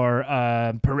 or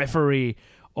Periphery,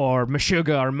 or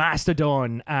Meshuggah, or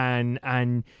Mastodon,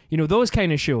 and those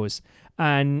kind of shows.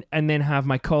 And then have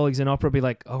my colleagues in opera be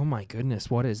like, oh my goodness,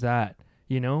 what is that?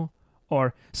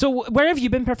 Or, so where have you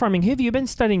been performing? Have you been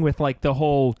studying with like the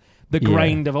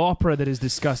grind of opera that is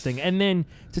disgusting? And then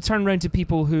to turn around to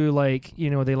people who like,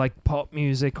 they like pop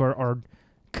music or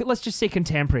let's just say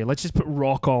contemporary. Let's just put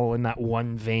rock all in that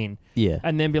one vein. Yeah.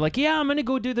 And then be like, yeah, I'm going to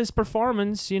go do this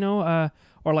performance, or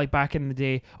like back in the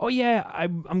day, oh yeah,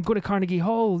 I'm going to Carnegie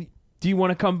Hall. Do you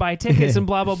want to come buy tickets and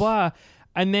blah, blah, blah.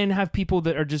 And then have people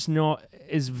that are just not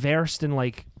as versed in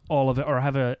like all of it, or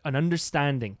have an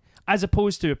understanding as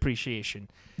opposed to appreciation.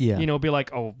 Yeah. Be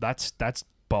like, oh, that's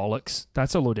bollocks.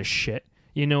 That's a load of shit.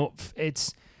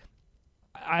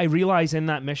 I realize in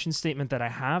that mission statement that I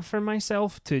have for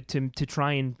myself to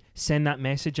try and send that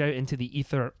message out into the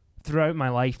ether throughout my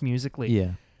life musically.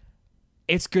 Yeah.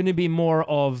 It's going to be more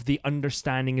of the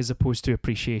understanding as opposed to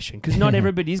appreciation, because not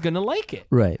everybody's going to like it.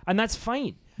 Right. And that's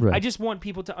fine. Right. I just want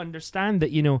people to understand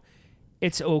that,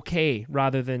 it's okay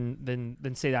rather than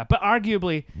say that. But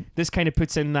arguably, this kind of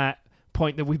puts in that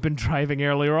point that we've been driving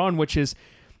earlier on, which is,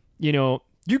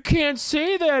 you can't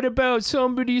say that about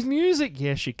somebody's music.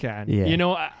 Yes, you can.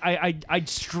 Yeah. I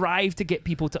strive to get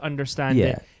people to understand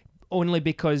it, only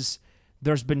because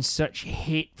there's been such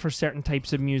hate for certain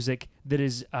types of music that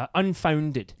is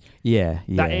unfounded. Yeah.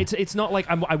 That it's not like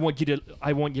I want you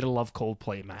to love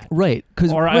Coldplay, Matt. Right.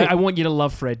 I want you to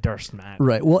love Fred Durst, Matt.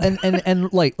 Right. Well,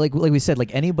 and like we said,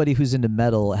 like anybody who's into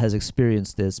metal has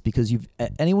experienced this, because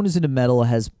anyone who's into metal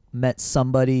has met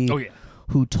somebody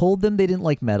who told them they didn't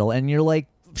like metal, and you're like,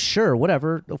 sure,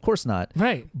 whatever, of course not.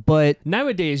 Right. But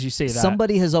nowadays you say that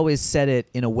somebody has always said it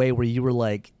in a way where you were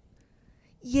like,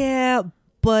 yeah,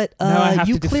 but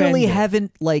you clearly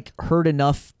haven't like heard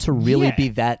enough to really be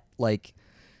that like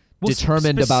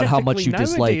determined about how much you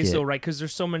dislike it. Though, right? Because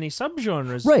there's so many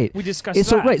subgenres. Right. We discussed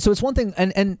that. Right. So it's one thing,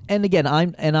 and again,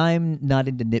 I'm not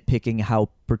into nitpicking how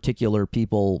particular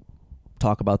people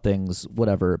talk about things,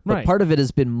 whatever. But part of it has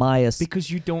been my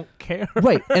because you don't care.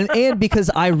 Right. And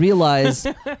because I realized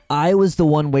I was the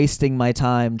one wasting my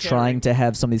time trying to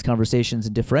have some of these conversations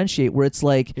and differentiate, where it's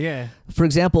like, for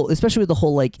example, especially with the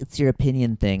whole like it's your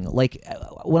opinion thing. Like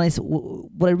what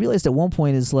I realized at one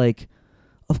point is like,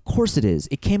 of course it is.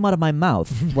 It came out of my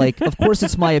mouth. Like, of course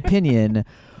it's my opinion.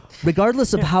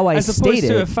 Regardless of how I As state opposed it.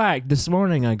 to a fact, this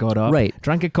morning I got up,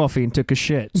 drank a coffee, and took a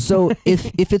shit. So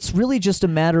if it's really just a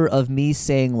matter of me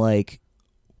saying like,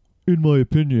 in my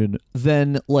opinion,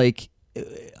 then like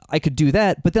I could do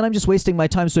that. But then I'm just wasting my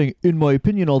time saying in my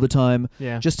opinion all the time,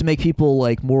 just to make people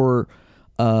like more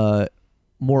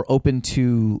open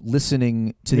to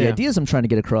listening to the ideas I'm trying to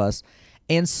get across.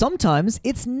 And sometimes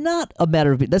it's not a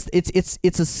matter of it's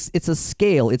a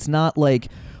scale. It's not like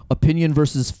opinion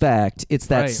versus fact. It's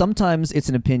that sometimes it's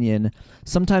an opinion,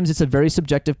 sometimes it's a very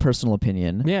subjective personal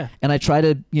opinion. Yeah. And I try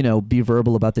to, be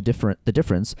verbal about the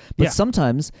difference. But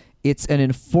sometimes it's an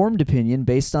informed opinion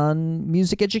based on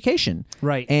music education.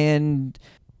 Right. And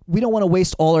we don't want to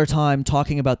waste all our time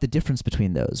talking about the difference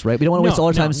between those, right? We don't want to waste all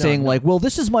our time saying like, well,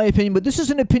 this is my opinion, but this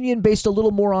is an opinion based a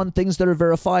little more on things that are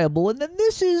verifiable, and then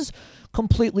this is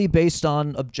completely based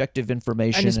on objective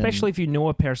information. And especially if you know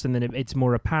a person, then it's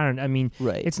more apparent. I mean,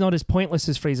 it's not as pointless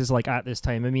as phrases like at this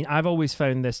time. I mean, I've always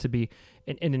found this to be,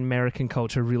 in American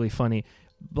culture, really funny.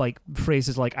 Like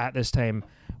phrases like at this time,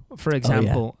 for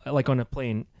example, like on a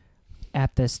plane,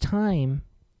 at this time,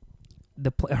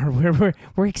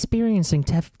 we're experiencing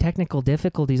technical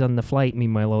difficulties on the flight.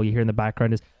 Meanwhile, all you hear in the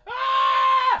background is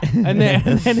and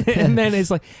then it's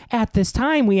like, at this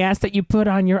time we ask that you put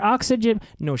on your oxygen.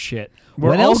 No shit.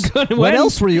 When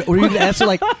else were you going to answer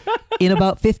like, in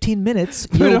about 15 minutes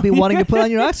you'll be wanting to put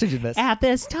on your oxygen vest. At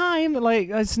this time, like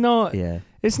it's not.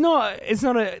 It's not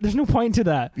there's no point to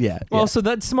that. So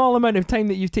that small amount of time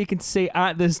that you've taken to say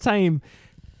at this time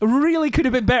really could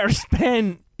have been better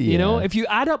spent. You know, if you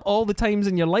add up all the times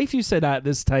in your life you said at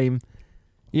this time,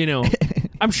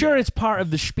 I'm sure it's part of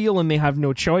the spiel and they have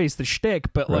no choice, the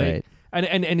shtick, but like, and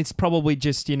it's probably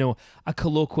just, a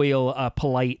colloquial,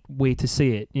 polite way to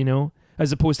say it,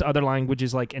 as opposed to other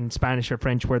languages like in Spanish or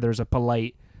French where there's a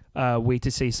polite way to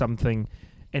say something.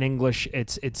 In English,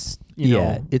 it's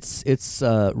right.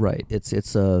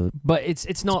 But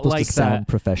it's not like that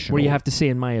professional, where you have to say,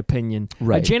 in my opinion.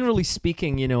 Right. Generally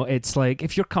speaking, it's like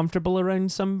if you're comfortable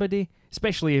around somebody,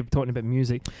 especially if talking about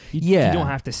music, you don't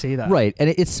have to say that. Right. And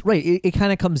it's right. It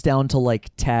kind of comes down to like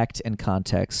tact and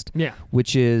context. Yeah.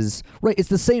 Which is right. It's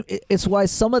the same. It's why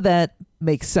some of that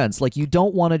makes sense. Like you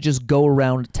don't want to just go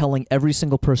around telling every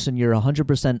single person you're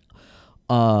 100%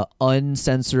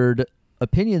 uncensored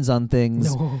opinions on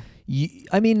things. No.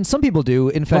 I mean, some people do.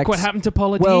 In fact, look what happened to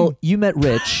Paula Well, Dean. you met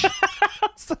Rich.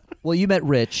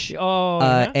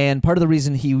 And part of the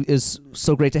reason he is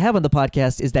so great to have on the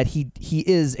podcast is that he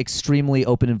is extremely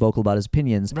open and vocal about his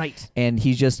opinions. Right. And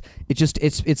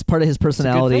it's part of his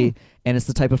personality, and it's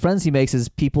the type of friends he makes. Is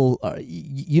people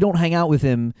you don't hang out with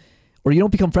him, or you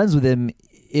don't become friends with him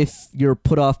if you're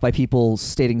put off by people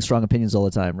stating strong opinions all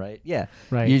the time, right? Yeah.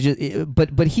 Right. You just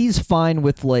but he's fine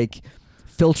with like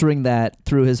filtering that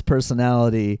through his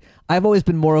personality. I've always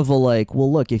been more of a like,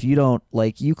 well, look, if you don't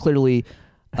like, you clearly.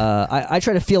 I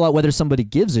try to feel out whether somebody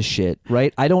gives a shit,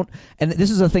 right? I don't, and this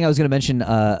is the thing I was going to mention. You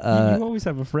always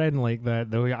have a friend like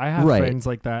that, though. I have friends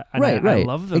like that, and I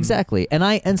love them. Exactly,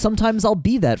 and sometimes I'll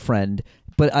be that friend,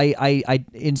 but I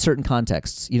in certain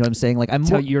contexts, you know what I'm saying? Like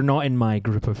you're not in my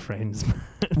group of friends,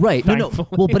 right? No.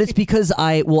 Well, but it's because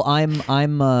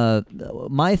I'm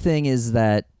my thing is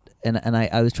that, and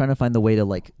I was trying to find the way to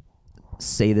like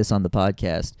say this on the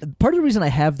podcast. Part of the reason I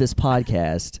have this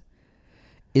podcast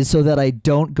is so that I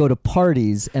don't go to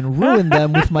parties and ruin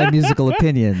them with my musical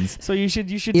opinions. So you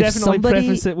should If definitely somebody-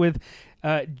 preface it with,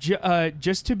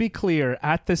 just to be clear,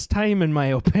 at this time, in my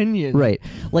opinion. Right.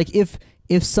 Like if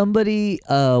somebody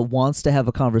wants to have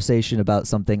a conversation about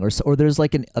something, or there's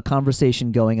like a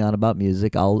conversation going on about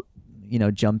music, I'll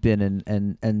jump in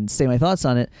and say my thoughts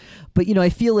on it. But I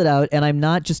feel it out, and I'm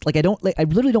not just like I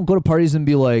literally don't go to parties and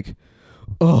be like,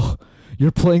 oh, you're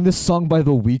playing this song by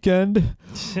The Weeknd?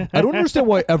 I don't understand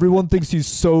why everyone thinks he's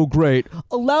so great.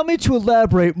 Allow me to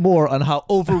elaborate more on how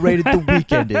overrated The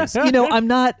Weeknd is. I'm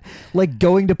not like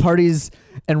going to parties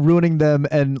and ruining them,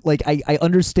 and like I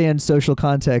understand social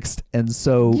context, and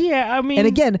so Yeah, I mean, and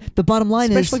again, the bottom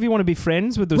line especially is, if you want to be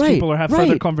friends with those Right, people or have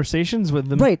further right. conversations with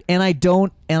them. right, and I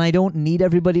don't need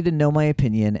everybody to know my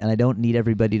opinion, and I don't need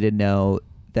everybody to know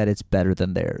that it's better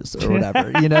than theirs or whatever.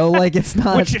 Like it's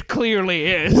not, Which it clearly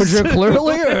is. which it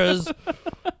clearly is.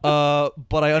 But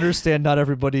I understand not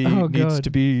everybody Oh, needs God. to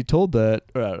be told that.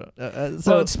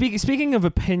 So speaking of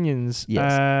opinions,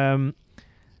 Yes.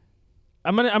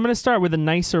 I'm gonna start with a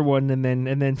nicer one and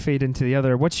then fade into the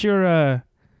other. What's your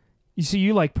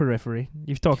you like Periphery?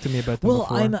 You've talked to me about them well,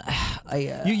 before.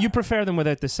 You prefer them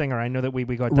without the singer. I know that we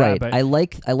got that. right. But I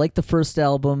like the first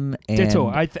album. And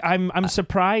ditto. I'm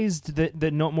surprised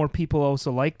that not more people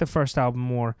also like the first album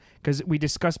more, because we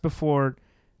discussed before,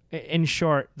 in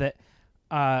short, that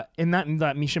in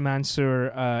that Misha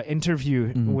Mansour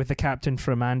interview Mhm. with the captain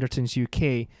from Anderton's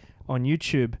UK on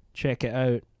YouTube, check it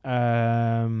out.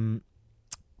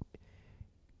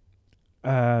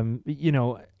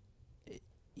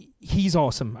 He's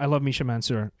awesome. I love Misha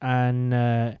Mansour, and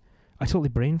I totally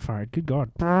brain farted. Good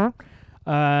God.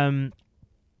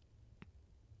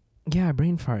 Yeah, I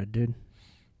brain farted, dude.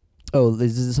 Oh,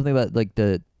 is this something about like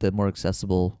the more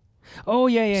accessible? Oh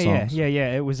yeah. Songs.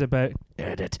 It was about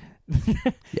edit.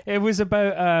 It was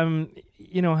about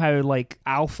how like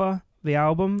Alpha, the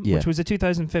album, Yeah. which was a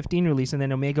 2015 release, and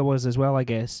then Omega was as well, I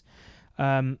guess.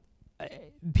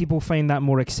 People find that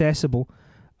more accessible,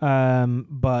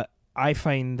 but I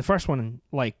find the first one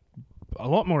like a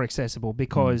lot more accessible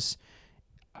because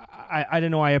I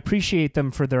don't know, I appreciate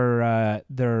them for their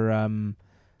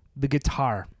the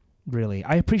guitar. Really,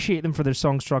 I appreciate them for their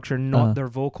song structure, not their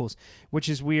vocals, which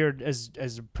is weird as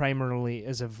primarily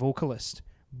as a vocalist.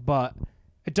 But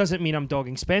it doesn't mean I'm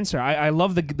dogging Spencer. I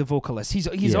love the vocalist. He's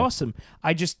Yeah. awesome.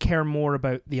 I just care more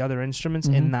about the other instruments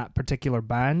in that particular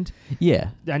band. Yeah.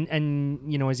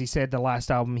 And as he said, the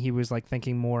last album he was like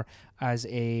thinking more as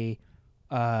a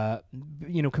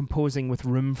composing with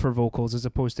room for vocals, as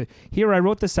opposed to, here I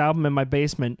wrote this album in my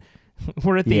basement.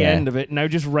 We're at the Yeah. end of it. Now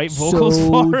just write vocals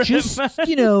so for just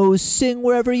it. sing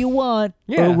wherever you want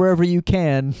Yeah. or wherever you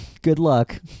can. Good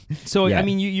luck. So Yeah. I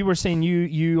mean, you were saying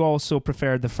you also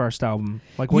preferred the first album.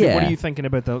 Like, what Yeah. are you thinking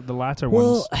about the latter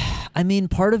Well, ones? I mean,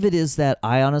 part of it is that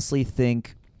I honestly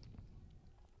think.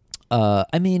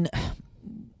 I'm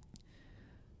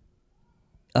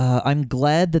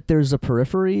glad that there's a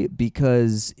Periphery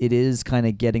because it is kind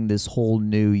of getting this whole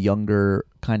new, younger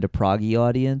kind of proggy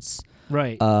audience.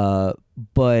 Right.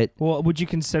 But Well, would you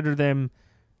consider them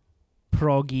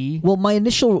proggy? well, my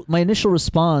initial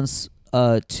response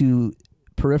to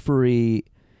Periphery,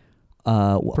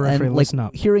 Periphery, and like listen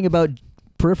up. hearing about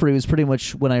Periphery was pretty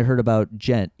much when I heard about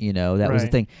Djent. That was the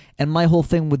Right. thing. And my whole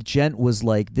thing with Djent was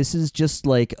like, this is just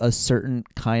like a certain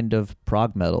kind of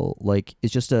prog metal. Like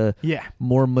it's just a Yeah.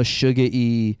 more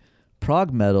Meshuggah-y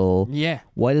prog metal. Yeah.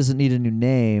 Why does it need a new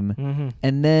name? Mm-hmm.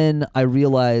 And then I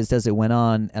realized as it went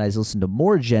on, and I listened to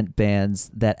more Djent bands,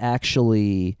 that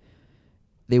actually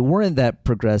they weren't that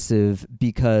progressive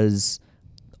because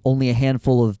only a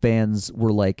handful of bands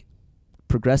were like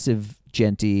progressive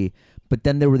Djenty, but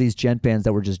then there were these Djent bands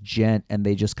that were just Djent, and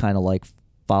they just kind of like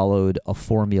followed a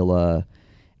formula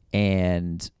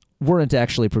and weren't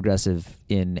actually progressive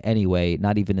in any way,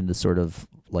 not even in the sort of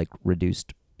like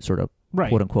reduced sort of Right.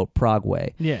 quote unquote prog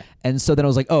way. Yeah. And so then I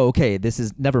was like, oh, okay, this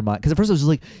is never mind. Because at first I was just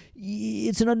like,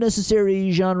 it's an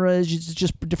unnecessary genre. It's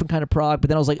just a different kind of prog. But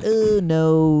then I was like, oh,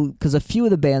 no. Because a few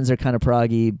of the bands are kind of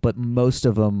proggy, but most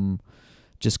of them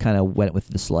just kind of went with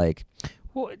this like.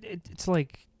 Well, it's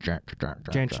like Djent.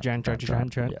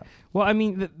 Djent. Yeah. Well, I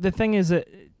mean, the thing is that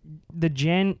the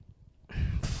Djent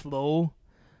flow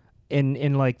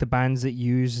in like the bands that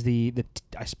use the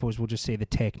I suppose we'll just say the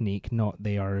technique, not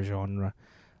they are a genre.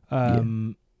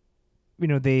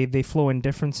 They flow in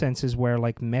different senses, where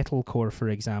like metalcore, for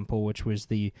example, which was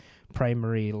the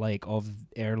primary like of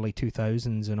early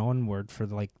 2000s and onward for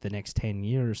like the next 10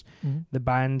 years, the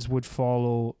bands would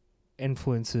follow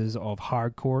influences of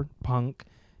hardcore, punk,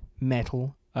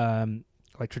 metal,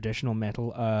 like traditional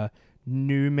metal,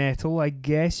 new metal, I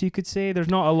guess you could say. There's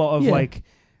not a lot of like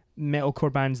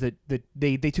metalcore bands that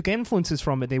they took influences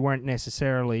from it. They weren't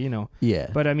necessarily,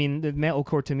 But I mean, the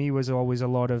metalcore to me was always a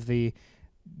lot of the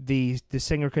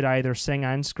singer could either sing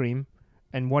and scream,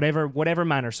 and whatever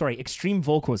manner. Sorry, extreme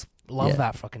vocals. Love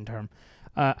that fucking term.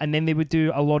 And then they would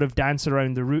do a lot of dance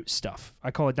around the root stuff.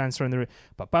 I call it dance around the root.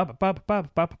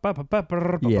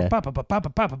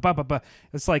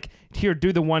 It's like, here,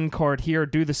 do the 1 chord, here,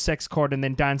 do the 6 chord, and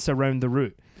then dance around the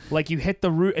root. Like you hit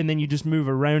the root and then you just move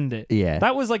around it. Yeah.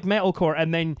 That was like metalcore.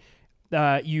 And then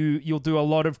you'll do a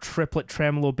lot of triplet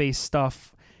tremolo bass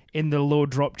stuff in the low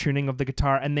drop tuning of the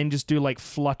guitar, and then just do like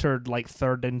fluttered like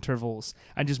third intervals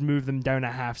and just move them down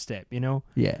a half step, Yeah.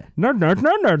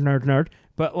 Nerd.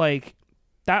 But like,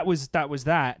 that was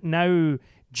that. Now,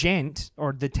 djent,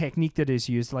 or the technique that is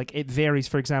used, like it varies.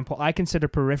 For example, I consider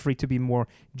Periphery to be more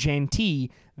djenty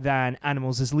than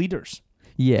Animals as Leaders.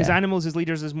 Yeah. Because Animals as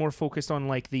Leaders is more focused on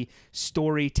like the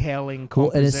storytelling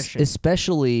composition. Well, and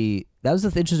especially, that was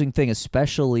the interesting thing,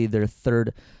 especially their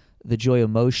third, The Joy of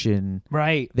Motion.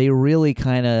 Right. They really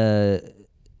kind of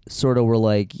sort of were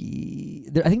like,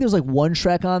 I think there's like one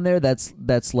track on there that's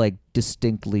like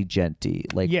distinctly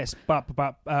djenty. Like, yes,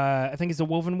 I think it's a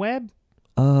Woven Web.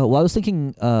 Well, I was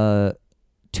thinking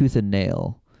Tooth and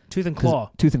Nail. Tooth and Claw.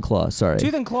 Tooth and Claw, sorry.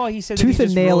 Tooth and Claw, he said Tooth that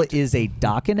and Nail is a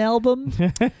Dokken album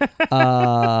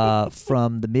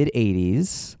from the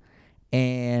mid-'80s,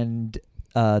 and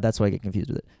that's why I get confused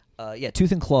with it.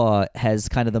 Tooth and Claw has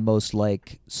kind of the most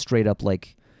like straight up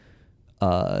like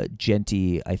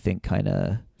djenty, I think, kind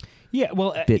of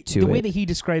bit to the it. way that he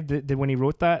described the when he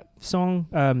wrote that song,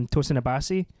 Tosin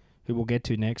Abasi, who we'll get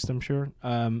to next, I'm sure.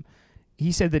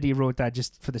 He said that he wrote that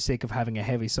just for the sake of having a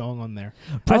heavy song on there.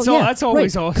 That's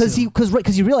always awesome.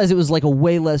 Because he realized it was like a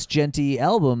way less djenty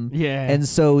album. Yeah. And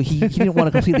so he didn't want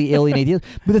to completely alienate the other.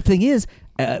 But the thing is,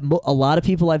 a lot of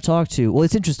people I've talked to, well,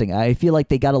 it's interesting. I feel like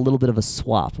they got a little bit of a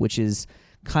swap, which is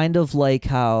kind of like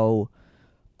how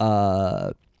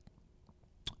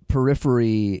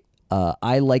Periphery,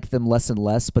 I like them less and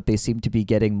less, but they seem to be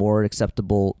getting more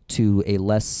acceptable to a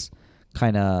less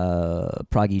kind of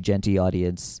proggy djenty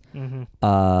audience. Mm-hmm.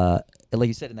 Like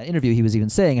you said in that interview, he was even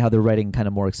saying how they're writing kind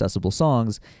of more accessible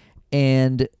songs,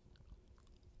 and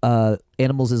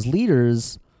Animals as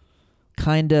Leaders,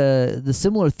 kind of the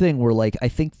similar thing where like I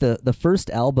think the first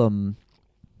album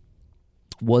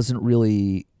wasn't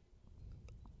really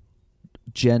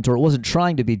djent, or it wasn't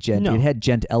trying to be djent. No. It had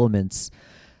djent elements,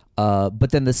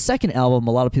 but then the second album,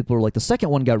 a lot of people were like, the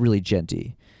second one got really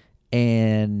djenty,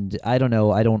 and I don't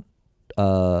know, I don't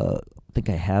think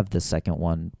I have the second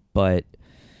one, but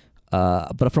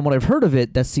from what I've heard of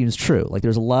it, that seems true. Like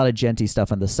there's a lot of djenty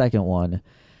stuff on the second one,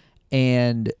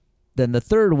 and then the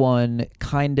third one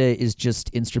kind of is just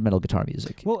instrumental guitar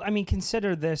music. Well, I mean,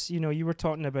 consider this. You were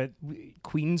talking about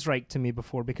Queensryche to me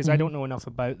before, because I don't know enough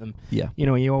about them. Yeah.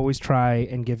 You always try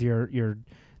and give your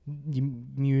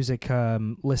music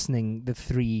listening the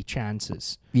 3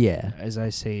 chances. Yeah. As I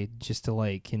say, just to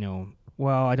like,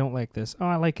 well, I don't like this. Oh,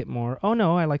 I like it more. Oh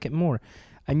no, I like it more.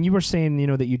 And you were saying,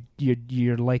 that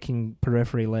you're liking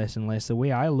Periphery less and less. The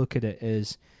way I look at it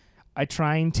is, I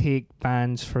try and take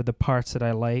bands for the parts that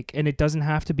I like, and it doesn't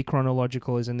have to be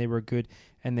chronological, as in they were good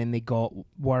and then they got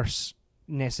worse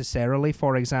necessarily.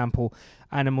 For example,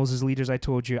 Animals as Leaders, I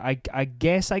told you, I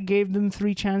guess I gave them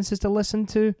 3 chances to listen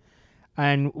to,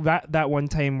 and that one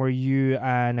time where you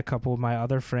and a couple of my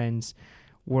other friends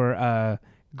were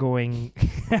going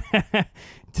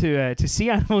to see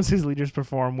Animals as Leaders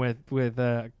perform with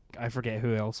I forget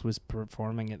who else was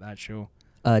performing at that show.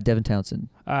 Devin Townsend.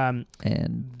 And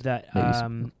that I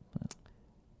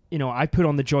put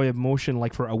on The Joy of Motion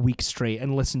like for a week straight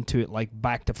and listened to it like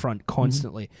back to front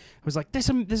constantly. I was like, this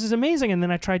is amazing, and then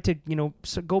I tried to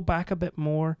go back a bit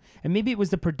more, and maybe it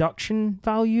was the production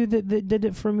value that did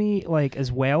it for me, like,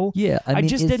 as well. Yeah, I mean,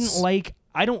 just didn't like.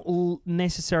 I don't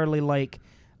necessarily like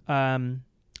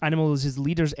Animals as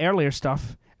Leaders' earlier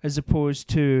stuff as opposed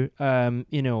to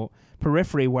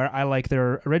Periphery, where I like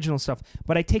their original stuff,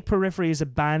 but I take Periphery as a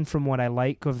band from what I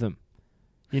like of them.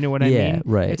 You know what I mean? Yeah,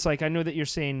 right. It's like, I know that you're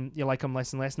saying you like them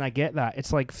less and less, and I get that.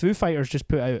 It's like Foo Fighters just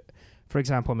put out, for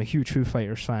example, I'm a huge Foo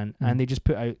Fighters fan, and they just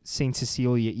put out Saint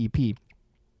Cecilia EP.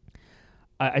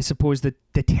 I suppose that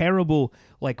the terrible,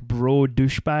 like, bro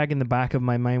douchebag in the back of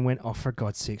my mind went, oh, for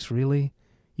God's sakes, really?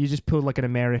 You just pulled like an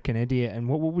American Idiot, and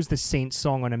what was the Saint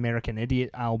song on American Idiot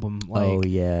album? Like, oh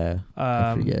yeah,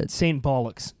 I forget. Saint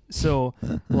Bollocks. So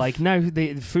like now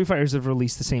the Foo Fighters have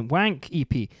released the Saint Wank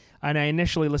EP, and I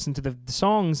initially listened to the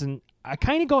songs, and I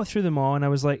kind of got through them all, and I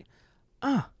was like,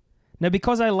 Now,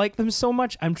 because I like them so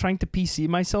much, I'm trying to PC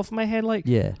myself in my head like,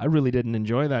 Yeah. I really didn't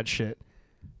enjoy that shit.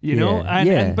 You Yeah, know?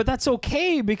 yeah. But that's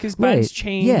okay because bands Right.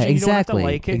 change Yeah, and you don't have exactly. to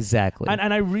like it. Exactly.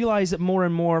 And I realize that more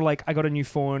and more, like, I got a new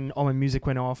phone, all my music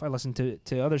went off, I listened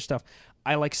to other stuff.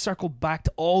 I, like, circled back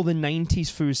to all the 90s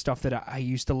Foos stuff that I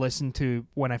used to listen to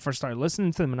when I first started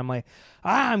listening to them, and I'm like,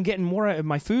 I'm getting more out of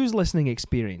my Foos listening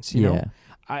experience, you know?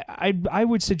 I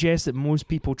would suggest that most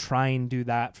people try and do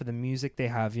that for the music they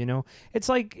have, you know? It's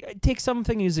like, take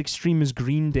something as extreme as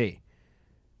Green Day.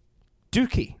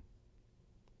 Dookie.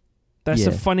 That's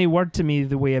a funny word to me,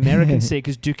 the way Americans say,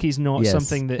 because Dookie's not Yes.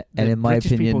 something that And in my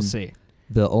British opinion, people say.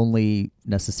 The only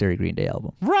necessary Green Day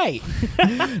album. Right.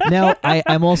 Now, I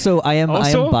am Also?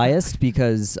 biased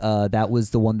because that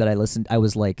was the one that I listened. I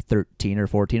was like 13 or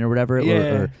 14 or whatever,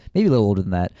 or maybe a little older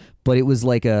than that. But it was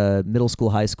like a middle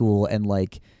school, high school, and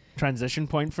like Transition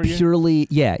point for you? purely,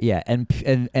 yeah,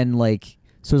 and like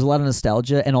so there's a lot of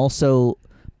nostalgia, and also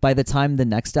by the time the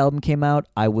next album came out,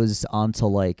 I was onto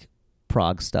like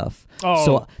prog stuff. Oh,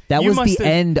 so that you was must the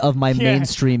have- end of my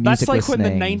mainstream music That's like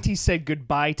listening. when the 90s said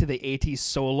goodbye to the 80s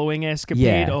soloing escapade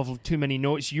Yeah. of too many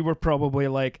notes. You were probably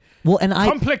like, Well, and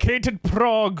complicated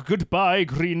prog, goodbye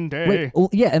Green Day. Right, well,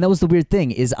 yeah, and that was the weird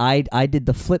thing is I did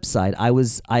the flip side. I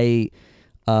was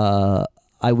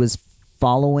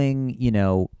following, you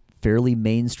know, fairly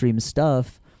mainstream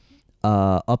stuff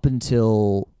up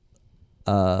until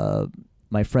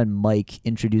my friend Mike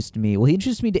introduced me. Well, he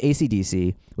introduced me to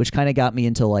AC/DC, which kind of got me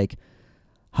into like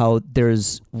how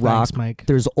there's rock, Thanks, Mike.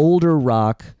 there's older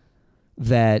rock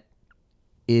that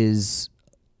is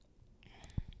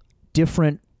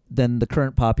different than the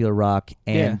current popular rock,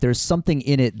 and Yeah. there's something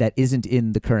in it that isn't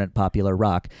in the current popular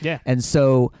rock. Yeah. And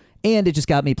so, and it just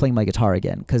got me playing my guitar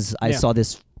again because I Yeah. saw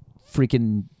this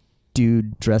freaking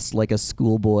dude dressed like a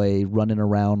schoolboy running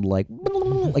around like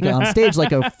on stage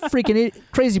like a freaking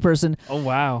crazy person, Oh,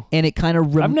 wow. and it kind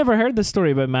of I've never heard this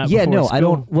story about Matt yeah, before. no, It's I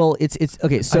cool. don't. Well, it's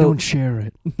okay. So I don't share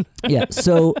it. yeah,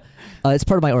 so it's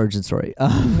part of my origin story.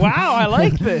 Wow, I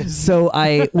like this. So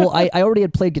I already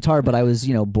had played guitar, but I was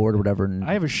bored or whatever. And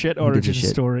I have a shit Who gives a origin shit?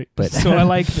 story, But- so I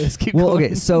like this. Keep well, going.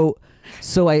 okay, so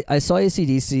I saw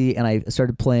AC/DC and I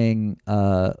started playing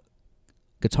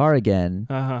guitar again,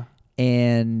 Uh-huh.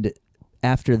 and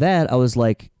after that I was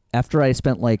like, after I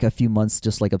spent like a few months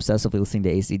just like obsessively listening to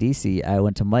AC/DC, I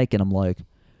went to Mike and I'm like,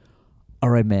 all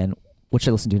right, man, what should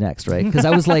I listen to next, right? Because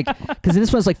I was like, because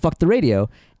this one was like, fuck the radio.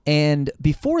 And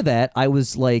before that, I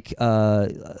was like,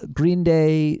 Green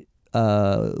Day,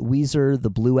 Weezer, the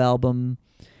Blue Album.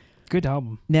 Good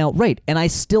album. Now, right, and I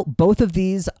still, both of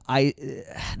these,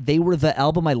 they were the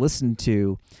album I listened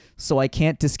to, so I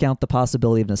can't discount the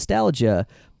possibility of nostalgia,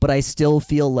 but I still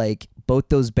feel like both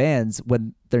those bands,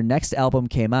 when their next album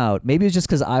came out, maybe it was just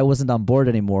because I wasn't on board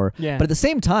anymore, Yeah. but at the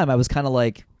same time, I was kind of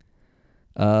like,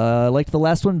 I liked the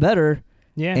last one better,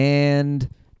 Yeah. and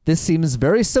this seems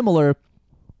very similar,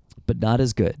 but not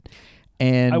as good.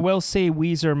 And I will say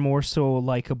Weezer more so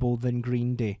likable than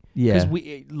Green Day. yeah, Because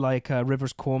we like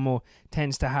Rivers Cuomo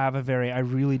tends to have a very I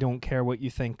really don't care what you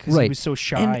think because Right. he was so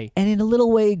shy. and in a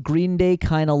little way, Green Day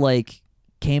kind of like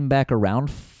came back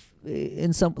around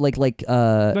in some like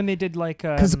when they did like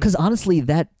because honestly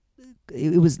that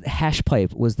it was Hash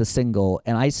Pipe was the single,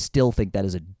 and I still think that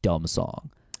is a dumb song.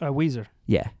 Weezer.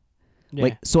 Yeah. Yeah.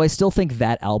 Like, so I still think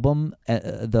that album,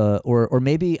 or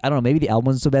maybe I don't know, maybe the album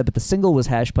wasn't so bad, but the single was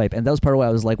Hash Pipe, and that was part of why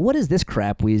I was like, "What is this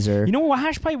crap, Weezer?" You know what?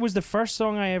 Hash Pipe was the first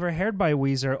song I ever heard by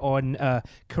Weezer on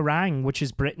Kerrang, which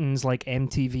is Britain's like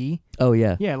MTV. Oh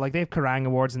yeah, Yeah, like they have Kerrang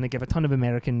awards, and they give a ton of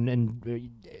American and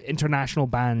international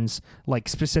bands like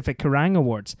specific Kerrang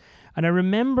awards. And I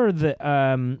remember that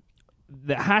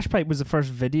that Hash Pipe was the first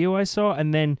video I saw,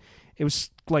 and then it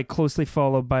was like closely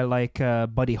followed by like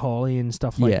Buddy Holly and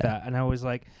stuff like Yeah. that. And I was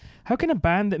like, how can a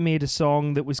band that made a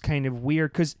song that was kind of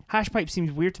weird? Because Hash Pipe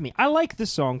seems weird to me. I like the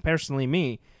song personally,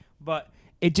 me, but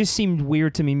it just seemed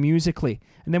weird to me musically.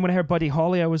 And then when I heard Buddy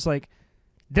Holly, I was like,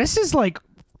 this is like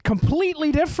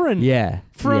completely different. yeah,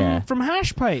 From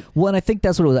Hash Pipe. Well, and I think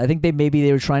that's what it was. I think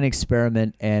they were trying to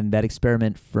experiment, and that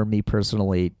experiment for me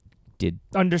personally did.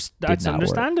 That's not work.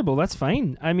 understandable. That's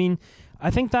fine. I mean,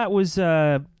 I think that was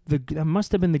that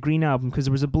must have been the Green album because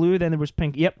there was a blue, then there was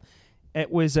pink. Yep,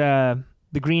 it was the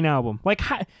Green album. Like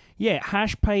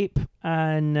Hash Pipe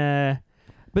and.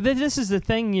 But then this is the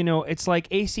thing, it's like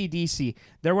AC/DC.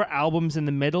 There were albums in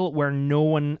the middle where no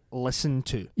one listened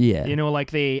to. Yeah,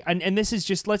 Like they and this is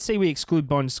just, let's say we exclude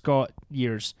Bon Scott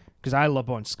years because I love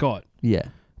Bon Scott. yeah,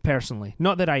 Personally,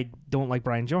 not that I don't like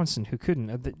Brian Johnson, who couldn't.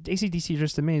 AC/DC are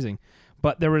just amazing,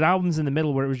 but there were albums in the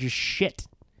middle where it was just shit,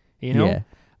 Yeah.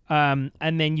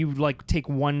 and then you like take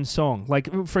one song. Like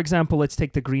for example, let's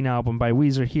take the Green Album by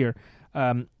Weezer here.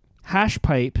 Hash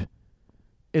Pipe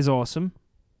is awesome,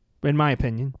 in my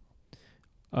opinion.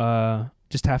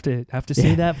 Just have to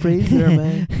say that phrase there,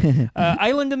 man.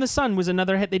 Island in the Sun was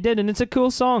another hit they did, and it's a cool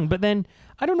song. But then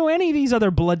I don't know any of these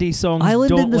other bloody songs. Island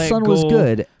Don't in the Let Sun Go, was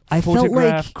good. I felt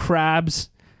Photograph, like Crabs,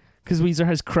 because Weezer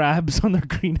has crabs on their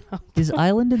Green Album. is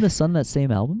Island in the Sun that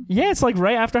same album? Yeah, it's like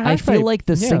right after Hash I feel Pipe. like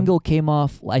the Yeah. single came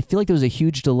off. I feel like there was a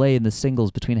huge delay in the singles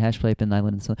between Hash Pipe and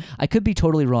Island in the Sun. I could be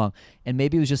totally wrong, and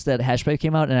maybe it was just that Hash Pipe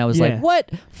came out, and I was Yeah. like,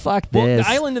 "What? Fuck Well, this!"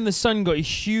 the Island in the Sun got a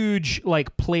huge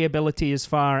like playability as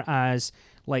far as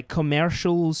like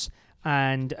commercials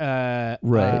and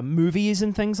Right. movies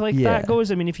and things like Yeah. that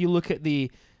goes. I mean, if you look at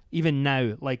even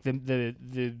now, like the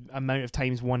amount of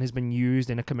times one has been used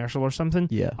in a commercial or something,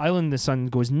 Yeah. Island in the Sun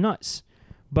goes nuts.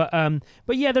 But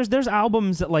yeah, there's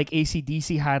albums that like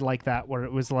AC/DC had like that where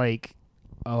it was like,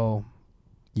 oh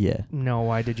Yeah. no,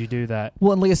 why did you do that?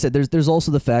 Well, and like I said, there's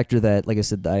also the factor that, like I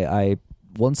said, I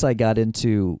once I got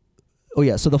into,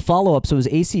 so the follow up, so it was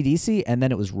AC/DC and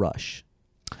then it was Rush,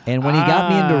 and when he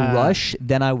got me into Rush,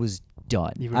 then I was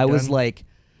done. You were I was done? like,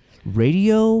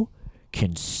 radio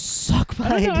can suck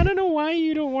my. I don't know why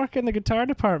you don't work in the guitar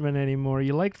department anymore.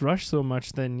 You liked Rush so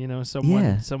much, then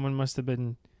someone must have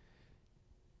been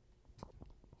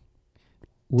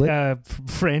What?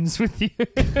 friends with you.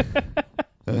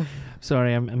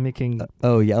 Sorry, I'm making. I see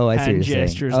what you're hand saying.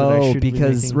 gestures that I shouldn't be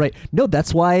because making. right, no,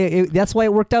 that's why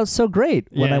it worked out so great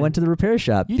when Yeah. I went to the repair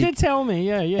shop. You did tell me,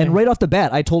 yeah. And right off the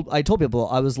bat, I told people,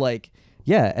 I was like,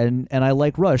 yeah, and I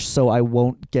like Rush, so I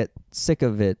won't get sick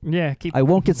of it. Yeah, I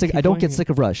won't get sick. keep I don't get going. sick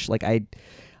of Rush. Like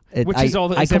Which is all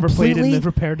that he's ever played in the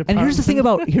repair department. And here's the thing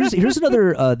about here's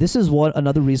another. This is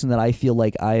another reason that I feel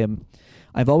like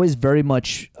I've always very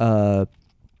much.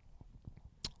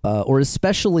 Or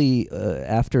especially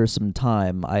after some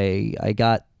time, I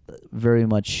got very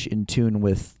much in tune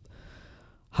with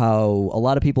how a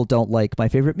lot of people don't like my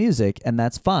favorite music, and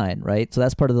that's fine, right? So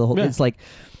that's part of the whole. Yeah. It's like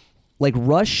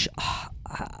Rush.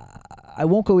 I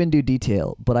won't go into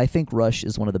detail, but I think Rush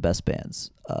is one of the best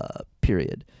bands.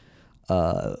 Period.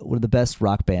 One of the best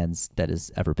rock bands that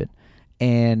has ever been,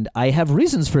 and I have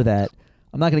reasons for that.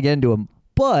 I'm not going to get into them.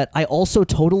 But I also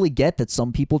totally get that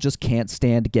some people just can't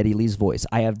stand Geddy Lee's voice.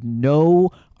 I have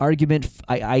no argument.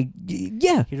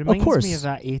 Yeah, He reminds of course. me of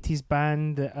that 80s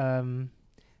band.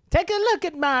 Take a look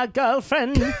at my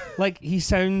girlfriend. Like he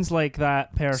sounds like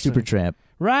that person. Supertramp.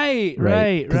 Right.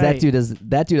 Because that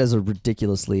dude has a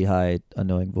ridiculously high,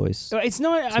 annoying voice. It's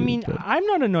not. I mean, I'm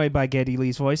not annoyed by Geddy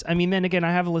Lee's voice. I mean, then again,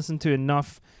 I haven't listened to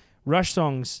enough Rush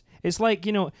songs. It's like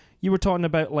you were talking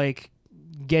about like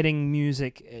getting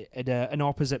music at an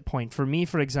opposite point. For me,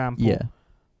 for example, Yeah.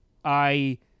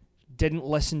 I didn't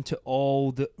listen to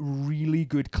all the really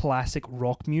good classic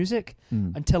rock music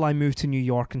until I moved to New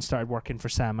York and started working for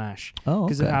Sam Ash. Oh,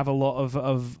 Because okay. I have a lot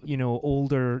of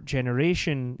older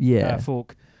generation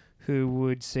folk who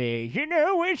would say,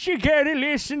 what you gotta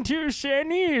listen to,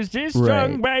 Sonny, is this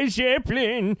song by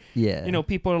Zeppelin. Yeah.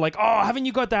 People are like, oh, haven't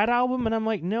you got that album? And I'm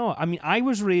like, no. I mean, I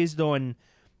was raised on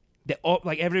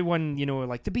like everyone,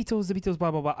 like the Beatles,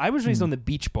 blah, blah, blah. I was raised on the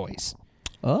Beach Boys.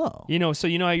 Oh. So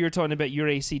how you're talking about your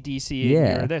AC/DC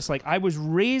and your this. Like, I was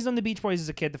raised on the Beach Boys as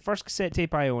a kid, the first cassette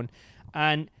tape I owned,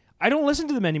 and I don't listen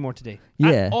to them anymore today. Yeah.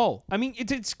 At all. I mean,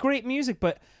 it's great music,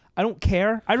 but I don't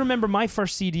care. I remember my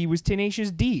first CD was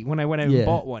Tenacious D when I went out and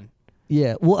bought one.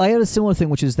 Yeah, well, I had a similar thing,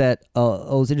 which is that it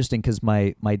was interesting because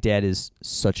my dad is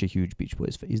such a huge Beach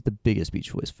Boys fan. He's the biggest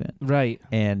Beach Boys fan. Right.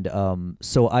 And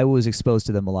so I was exposed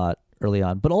to them a lot early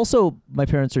on. But also, my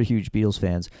parents are huge Beatles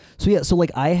fans. So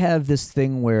like I have this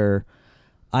thing where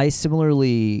I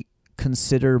similarly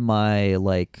consider my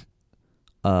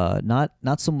not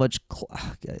so much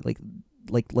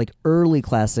like early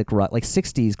classic rock, like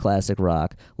 60s classic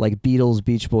rock, like Beatles,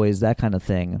 Beach Boys, that kind of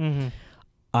thing. Mm-hmm.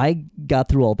 I got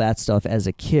through all that stuff as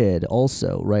a kid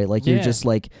also, right? Like you're just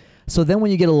like, so then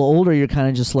when you get a little older, you're kind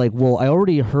of just like, well, I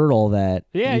already heard all that.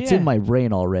 Yeah, it's in my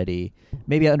brain already.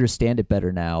 Maybe I understand it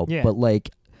better now. Yeah. But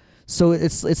like, so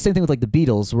it's the same thing with like the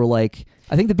Beatles. We're like,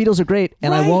 I think the Beatles are great,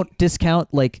 and I won't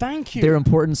discount like Thank you. their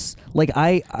importance. Like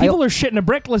people are shitting a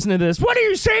brick listening to this. What are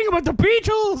you saying about the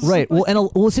Beatles? Right. Well, and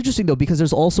it's interesting though because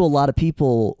there's also a lot of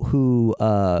people who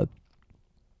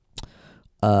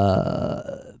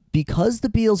because the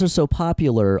Beatles are so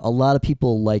popular, a lot of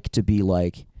people like to be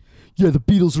like, yeah, the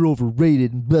Beatles are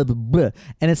overrated and blah blah blah.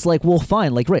 And it's like, well,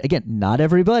 fine. Like, right, again, not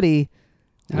everybody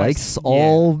likes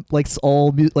all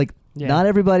not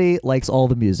everybody likes all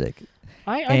the music.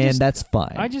 That's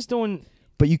fine. I just don't.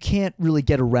 But you can't really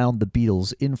get around the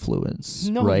Beatles' influence,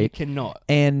 No, right? you cannot.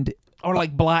 And Or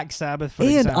like Black Sabbath, for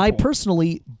and example. I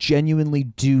personally genuinely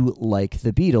do like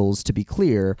the Beatles, to be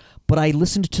clear, but I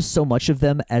listened to so much of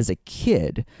them as a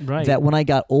kid Right. that when I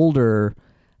got older,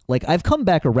 like I've come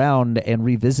back around and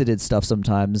revisited stuff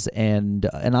sometimes, and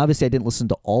obviously I didn't listen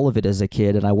to all of it as a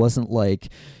kid, and I wasn't like,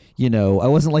 I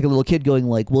wasn't like a little kid going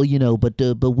like, well,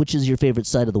 but which is your favorite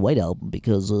side of the White Album?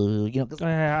 Because 'cause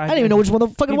I didn't even know which one the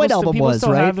fucking White Album people was,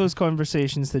 still right? have those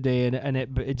conversations today, and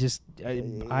it just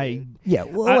Yeah,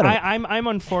 well, whatever. I'm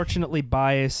unfortunately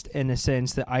biased in the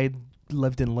sense that I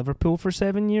lived in Liverpool for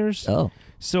 7 years. Oh,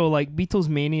 So like Beatles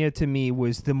mania to me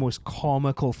was the most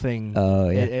comical thing. oh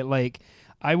yeah. It like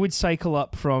I would cycle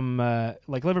up from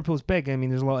like Liverpool's big. I mean,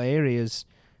 there's a lot of areas,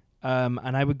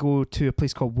 and I would go to a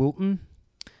place called Wilton,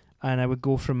 and I would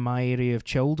go from my area of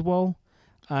Childwall,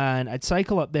 and I'd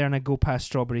cycle up there and I'd go past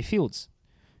Strawberry Fields.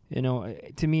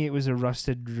 To me it was a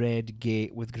rusted red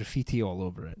gate with graffiti all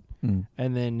over it,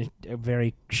 and then a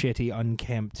very shitty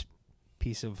unkempt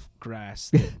piece of grass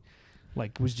that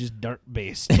like was just dirt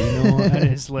based, and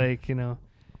it's like,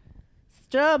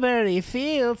 Strawberry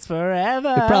Fields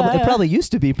forever. It probably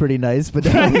used to be pretty nice, but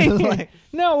now it's like,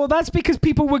 No, well, that's because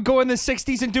people would go in the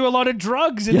 60s and do a lot of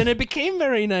drugs, and then it became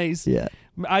very nice. yeah.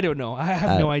 I don't know. I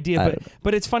have no idea. don't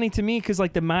But it's funny to me because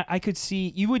like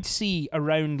you would see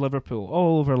around Liverpool,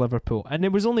 all over Liverpool, and there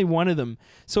was only one of them.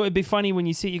 So it'd be funny when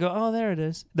you see it, you go, oh, there it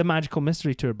is, the Magical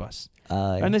Mystery Tour bus.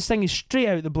 Yeah. And this thing is straight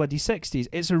out of the bloody 60s.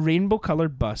 It's a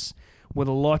rainbow-coloured bus with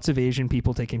lots of Asian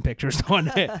people taking pictures on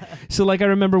it. So like I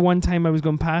remember one time I was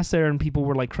going past there and people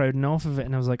were like crowding off of it,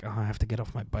 and I was like, oh, I have to get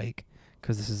off my bike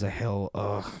because this is a hill.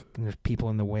 Ugh, and there's people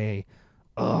in the way.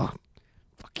 Ugh.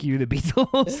 Fuck you, the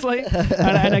Beatles. Like,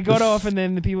 and I got off, and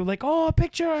then the people were like, oh, a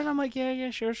picture, and I'm like, yeah,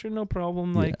 sure, no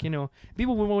problem. Like,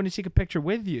 people would want to take a picture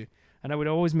with you, and I would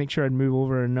always make sure I'd move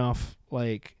over enough,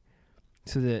 like,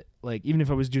 so that, like, even if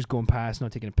I was just going past,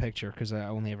 not taking a picture, because I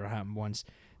only ever happened once,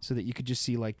 so that you could just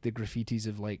see, like, the graffitis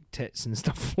of, like, tits and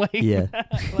stuff like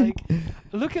that. Like,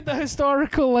 look at the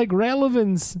historical, like,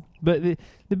 relevance. But the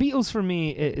Beatles for me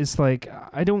is like,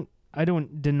 I don't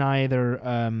deny their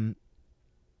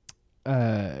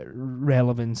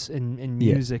relevance in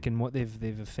music and what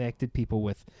they've affected people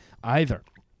with either.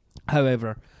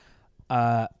 However,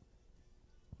 I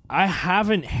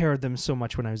haven't heard them so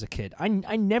much when I was a kid. I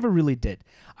never really did.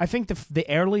 I think the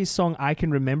earliest song I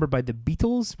can remember by the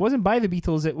Beatles wasn't by the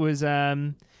Beatles. It was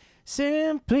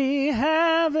Simply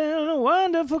Having a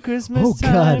Wonderful Christmas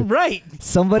Time. God. Right.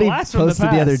 Somebody Blast from the posted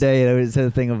the other past. day, and it was a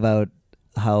thing about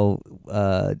how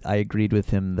I agreed with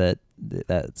him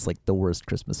that's like the worst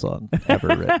Christmas song ever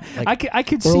written. Like, I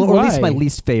could see or why. at least my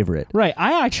least favorite. Right.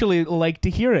 I actually like to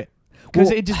hear it because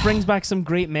Well- it just brings back some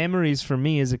great memories for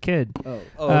me as a kid.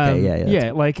 Okay,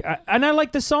 yeah. Like, and I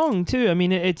like the song too. I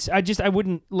mean, I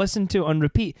wouldn't listen to it on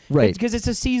repeat, Right. Because it's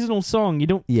a seasonal song. You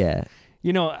don't, Yeah.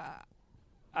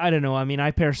 I don't know. I mean,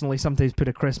 I personally sometimes put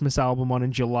a Christmas album on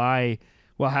in July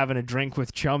while having a drink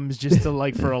with chums just to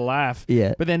like for a laugh.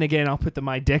 Yeah. But then again, I'll put the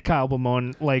My Dick album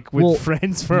on like with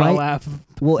friends for a laugh.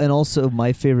 Well, and also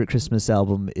my favorite Christmas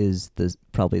album is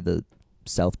probably the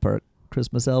South Park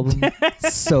Christmas album.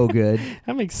 So good.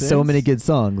 That makes sense. So many good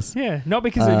songs. Yeah, not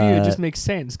because of you. It just makes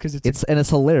sense because it's It's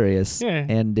hilarious. Yeah.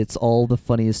 And it's all the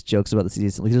funniest jokes about the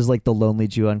season. Like, there's like the Lonely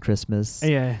Jew on Christmas.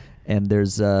 yeah. And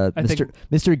there's think-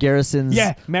 Mr. Garrison's.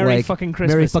 Yeah, Merry like, fucking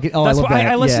Christmas. Merry fucking. Oh, That's I love why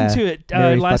that. I listened yeah. to it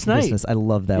Merry last fucking night. Christmas. I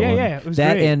love that one. Yeah, it was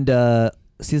that great. and see,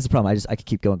 this is the problem. I could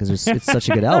keep going because it's such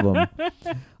a good album.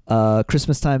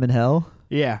 Christmas Time in Hell.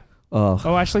 Yeah. Oh,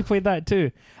 Ashley played that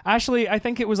too. Ashley, I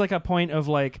think it was like a point of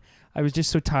like I was just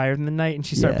so tired in the night, and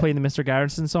she started playing the Mr.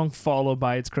 Garrison song, followed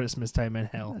by It's Christmas Time in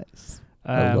Hell. nice.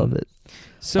 I love it.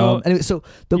 So anyway, so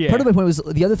the part of my point was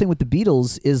the other thing with the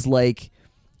Beatles is like,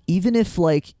 even if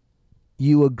like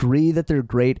you agree that they're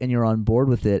great and you're on board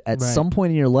with it, at Right. some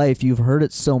point in your life you've heard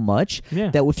it so much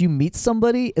Yeah. that if you meet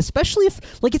somebody, especially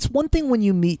if like, it's one thing when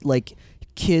you meet like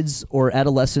kids or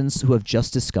adolescents who have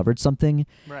just discovered something,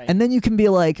 right. and then you can be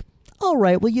like, all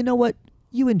right, well, you know what,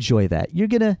 you enjoy that, you're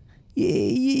gonna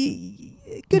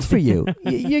good for you.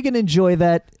 You're gonna enjoy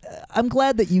that. I'm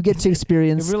glad that you get to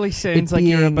experience It really sounds it like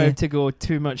you're being- about to go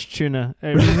too much tuna.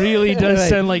 It really does Right.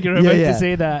 sound like you're Yeah, about yeah. to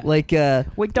say that. like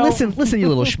We don't. listen, you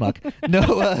little schmuck.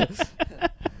 No,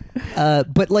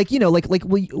 but like, you know, like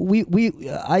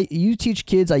you teach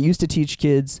kids. I used to teach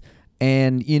kids,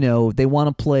 and you know, they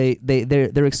want to play.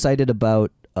 They're excited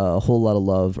about a whole lot of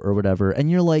love or whatever, and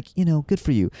you're like, you know, good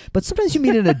for you. But sometimes you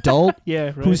meet an adult Yeah,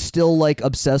 right. who's still like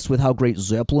obsessed with how great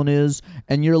Zeppelin is,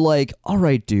 and you're like, all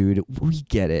right, dude, we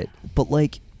get it, but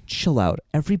like, chill out.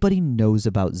 Everybody knows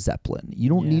about Zeppelin. You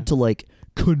don't Yeah. need to like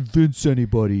convince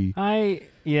anybody. I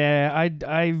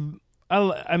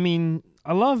I mean,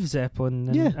 I love Zeppelin,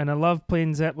 and I love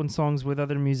playing Zeppelin songs with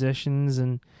other musicians,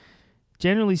 and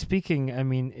generally speaking, I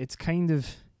mean, it's kind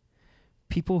of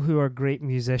people who are great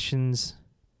musicians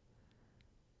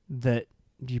that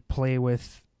you play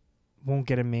with won't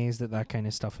get amazed at that kind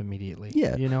of stuff immediately.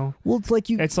 Yeah. You know? Well,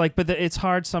 it's like but it's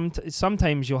hard.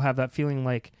 Sometimes you'll have that feeling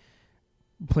like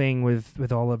playing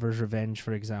with Oliver's Revenge,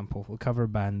 for example, a cover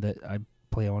band that I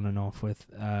play on and off with.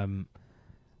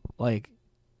 Like,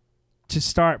 to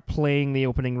start playing the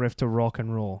opening riff to Rock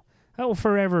and Roll, that will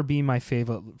forever be my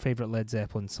favorite Led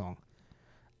Zeppelin song.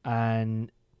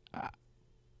 And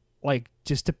like,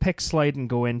 just to pick slide and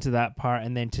go into that part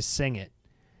and then to sing it,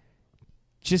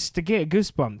 just to get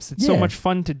goosebumps. It's so much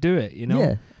fun to do it, you know?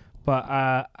 Yeah. But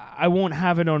I won't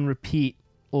have it on repeat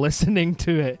listening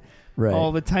to it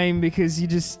all the time, because you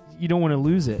don't want to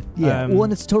lose it. Yeah. Well,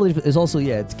 and it's also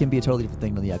it can be a totally different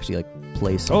thing when you actually like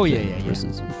play something.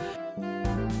 Versus.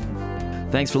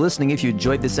 Thanks for listening. If you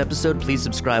enjoyed this episode, please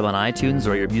subscribe on iTunes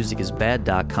or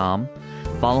yourmusicisbad.com.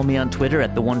 Follow me on Twitter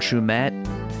at @TheOneTrueMatt.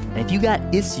 And if you got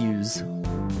issues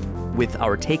with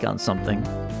our take on something,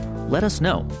 let us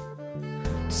know.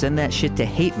 Send that shit to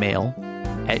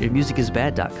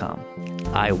hatemail@yourmusicisbad.com.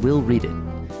 I will read it.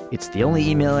 It's the only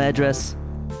email address.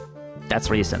 That's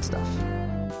where you send stuff.